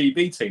got a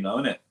GB team now,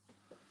 isn't it?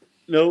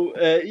 No,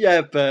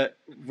 but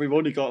we've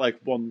only got like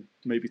one,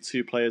 maybe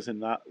two players in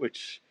that,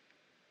 which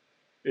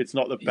it's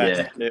not the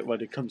best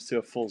when it comes to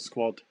a full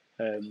squad.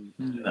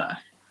 No.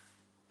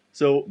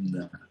 So,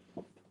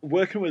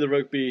 working with a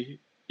rugby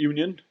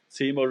union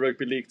team or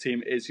rugby league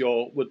team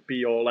would be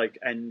your like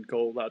end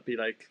goal. That'd be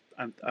like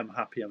I'm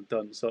happy, I'm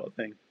done, sort of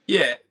thing.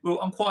 Yeah, well,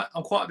 I'm quite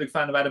a big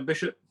fan of Adam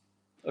Bishop.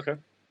 Okay.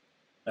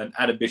 And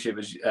Adam Bishop,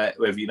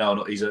 whether you know or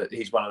not,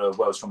 he's one of the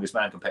world's strongest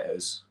man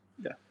competitors.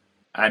 Yeah.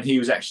 And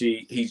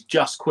he's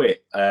just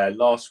quit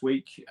last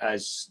week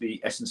as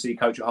the S&C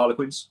coach at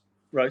Harlequins.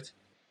 Right.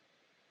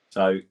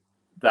 So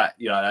that,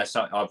 that's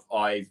something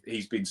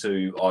he's been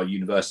to our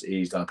university.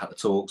 He's done a couple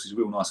of talks. He's a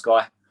real nice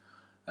guy,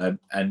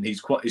 and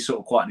he's quite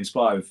an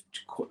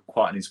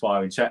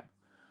inspiring chap.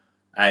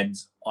 And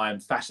I am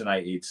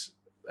fascinated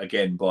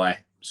again by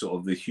sort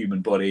of the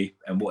human body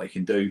and what it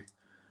can do.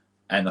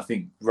 And I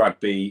think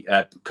rugby,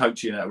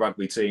 coaching at a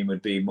rugby team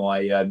would be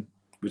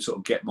would sort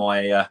of get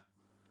my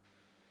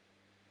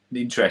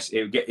interest.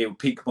 It would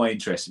pique my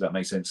interest, if that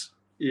makes sense.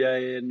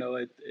 Yeah, no,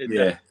 it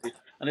definitely.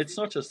 And it's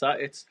not just that;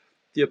 it's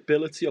the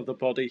ability of the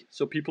body.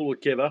 So people will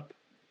give up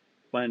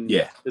when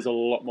there's a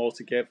lot more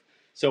to give.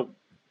 So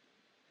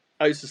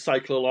I used to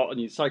cycle a lot,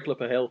 and you cycle up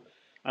a hill,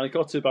 and it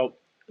got to about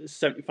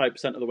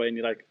 75% of the way, and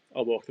you're like,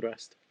 I'll walk the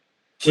rest.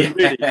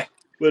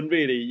 When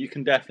really, you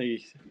can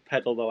definitely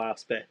pedal the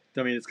last bit.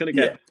 I mean, it's going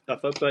to get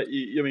tougher, but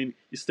you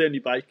stay on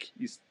your bike.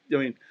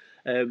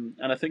 And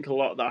I think a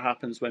lot of that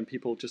happens when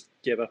people just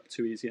give up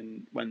too easy,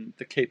 and when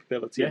the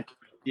capability,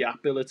 the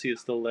ability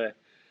is still there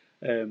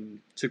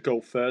to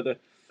go further.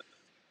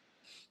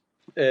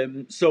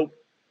 So,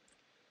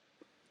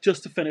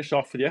 just to finish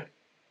off with you,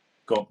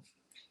 go on.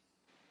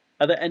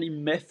 Are there any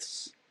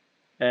myths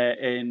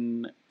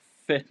in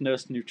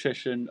fitness,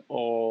 nutrition,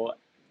 or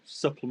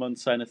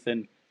supplements,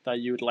 anything that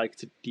you would like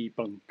to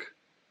debunk?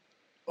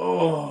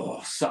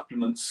 Oh,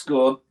 supplements,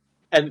 go on.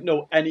 And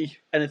no,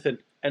 anything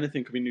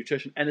could be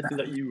nutrition.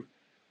 Anything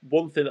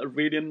one thing that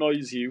really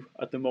annoys you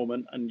at the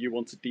moment, and you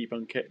want to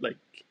debunk it. Like,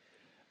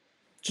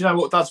 do you know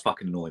what does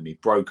fucking annoy me?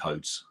 Bro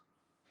codes.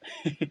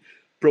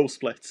 Bro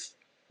splits.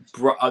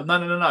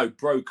 No.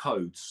 Bro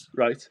codes.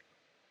 Right.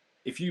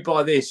 If you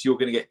buy this, you're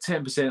going to get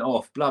 10%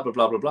 off. Blah blah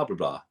blah blah blah blah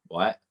blah.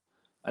 Right.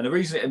 And the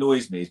reason it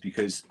annoys me is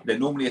because they're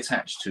normally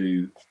attached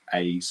to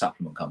a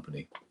supplement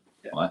company,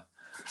 right?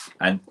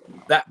 And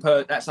that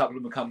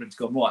supplement company's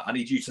gone, right, I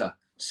need you to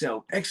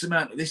sell X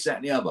amount of this, that,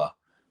 and the other,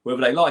 whether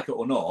they like it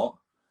or not.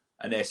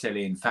 And they're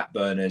selling fat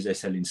burners, they're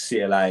selling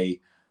CLA,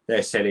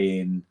 they're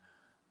selling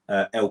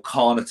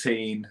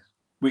L-carnitine,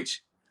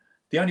 which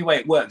the only way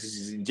it works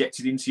is it's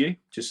injected into you,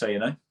 just so you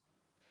know,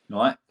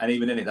 right? And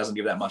even then, it doesn't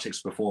give that much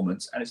extra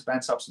performance, and it's a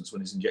banned substance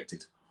when it's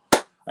injected.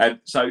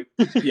 So,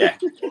 yeah.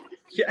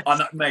 Yes. I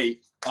know,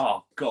 mate.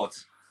 Oh God,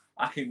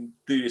 I can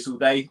do this all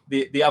day.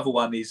 The other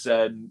one is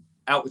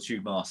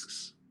altitude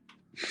masks.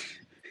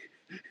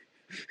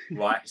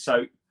 Right.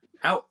 So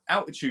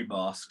altitude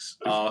masks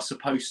are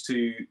supposed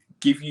to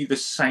give you the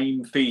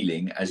same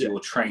feeling as you're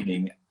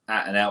training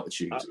at an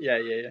altitude.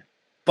 Yeah.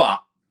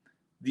 But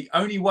the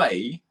only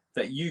way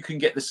that you can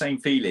get the same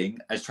feeling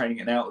as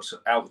training at an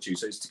altitude,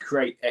 so it's to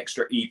create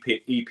extra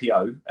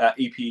EPOC,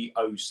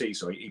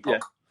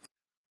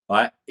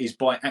 right, is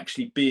by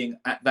actually being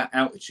at that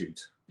altitude.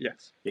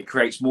 Yes. It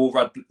creates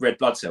more red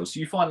blood cells.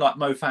 So you find like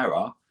Mo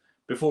Farah,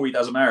 before he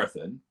does a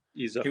marathon,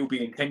 he'll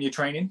be in Kenya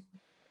training.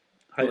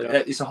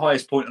 It's the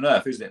highest point on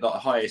Earth, isn't it? Like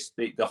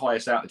the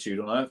highest altitude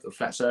on Earth, the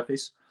flat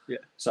surface. Yeah.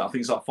 So I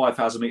think it's like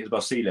 5,000 meters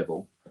above sea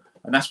level.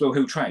 And that's where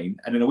he'll train.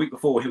 And then a week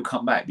before, he'll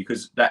come back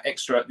because that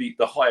extra, the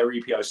higher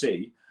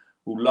EPOC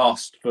will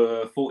last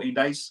for 14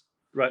 days.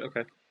 Right,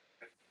 okay.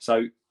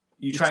 So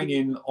you train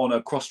in on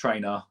a cross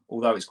trainer,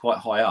 although it's quite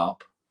high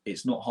up,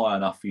 it's not high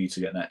enough for you to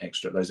get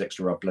those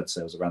extra red blood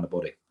cells around the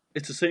body.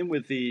 It's the same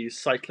with the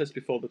cyclists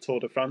before the Tour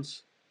de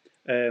France.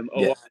 A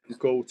lot of them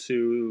go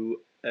to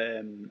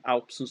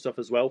Alps and stuff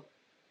as well.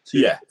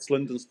 To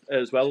Switzerland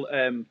as well.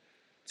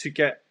 To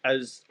get,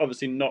 as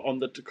obviously not on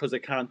because they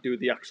can't do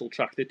the actual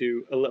track, they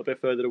do a little bit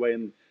further away,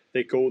 and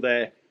they go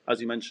there, as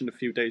you mentioned, a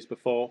few days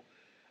before,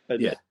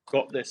 and they've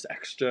got this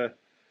extra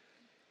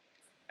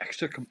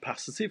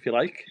capacity, if you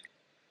like.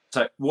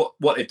 So what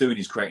they're doing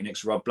is creating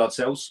extra red blood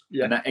cells,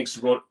 and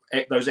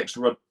those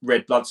extra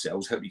red blood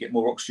cells help you get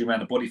more oxygen around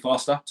the body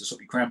faster to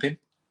stop you cramping.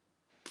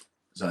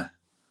 So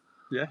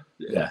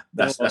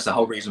that's the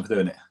whole reason for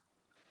doing it.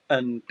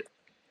 And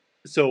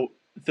so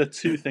the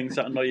two things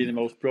that annoy you the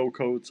most: bro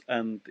codes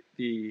and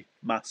the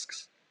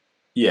masks.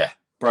 Yeah,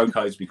 bro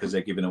codes because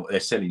they're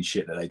selling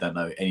shit that they don't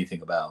know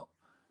anything about,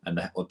 and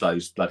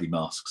those bloody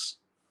masks.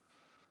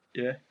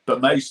 Yeah,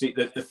 but mostly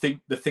the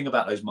thing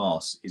about those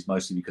masks is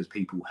mostly because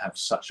people have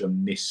such a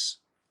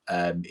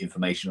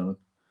information on them.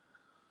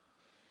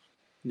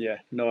 Yeah,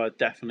 no,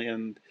 definitely,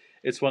 and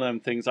it's one of them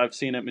things. I've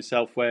seen it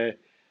myself where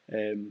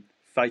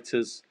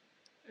fighters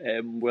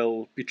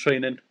will be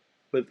training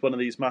with one of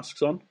these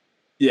masks on.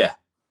 Yeah,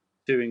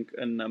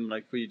 and I'm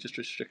like, well, you're just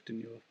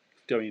restricting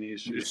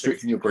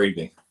your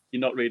breathing.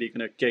 You're not really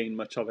going to gain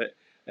much of it.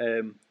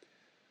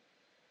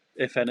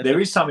 If anything, there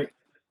is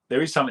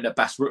something that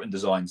Bas Rutten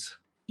designs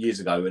years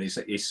ago, and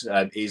it's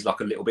like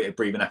a little bit of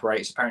breathing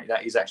apparatus. Apparently,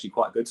 that is actually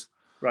quite good.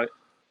 Right.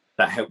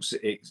 That helps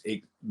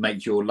it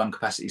make your lung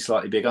capacity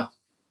slightly bigger.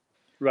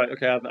 Right.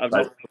 Okay. I've not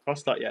come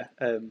across that yet.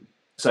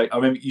 So I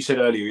remember you said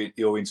earlier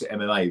you're into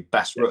MMA.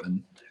 Bas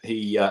Rutten,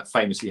 he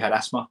famously had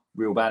asthma,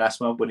 real bad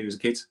asthma when he was a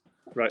kid.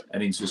 Right.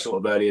 And into sort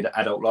of early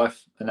adult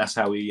life, and that's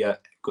how he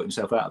got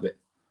himself out of it.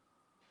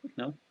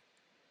 No,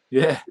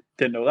 Yeah,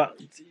 didn't know that.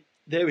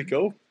 There we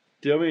go.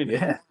 Do you know what I mean?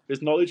 yeah.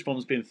 There's knowledge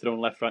bombs being thrown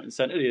left, right, and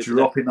centre here today.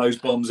 Dropping those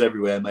bombs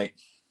everywhere, mate.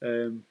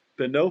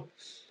 But no,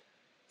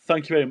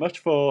 thank you very much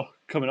for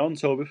coming on,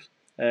 Toby.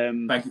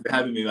 Thank you for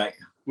having me, mate.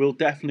 We'll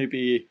definitely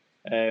be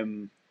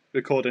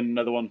recording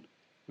another one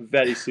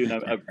very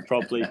soon,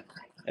 probably.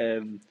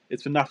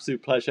 It's been an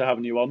absolute pleasure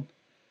having you on.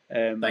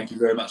 Thank you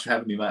very much for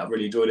having me, mate. I've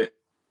really enjoyed it.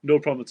 No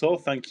problem at all.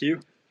 Thank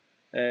you.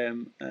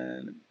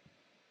 And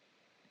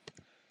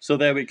so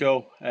there we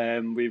go.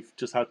 We've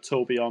just had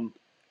Toby on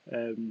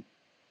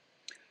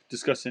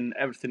discussing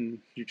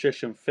everything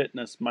nutrition,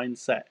 fitness,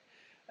 mindset,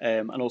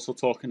 and also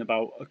talking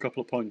about a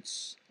couple of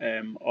points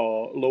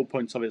or low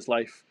points of his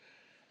life.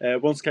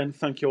 Once again,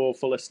 thank you all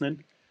for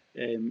listening.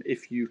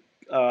 If you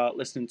are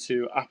listening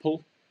to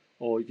Apple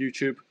or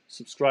YouTube,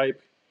 subscribe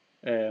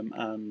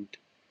and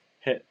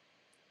hit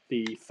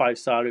the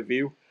 5-star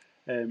review.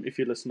 If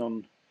you listen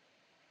on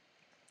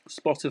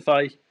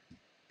Spotify,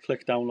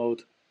 click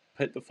download,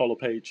 hit the follow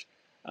page.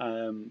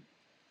 And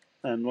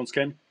once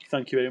again,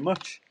 thank you very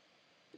much.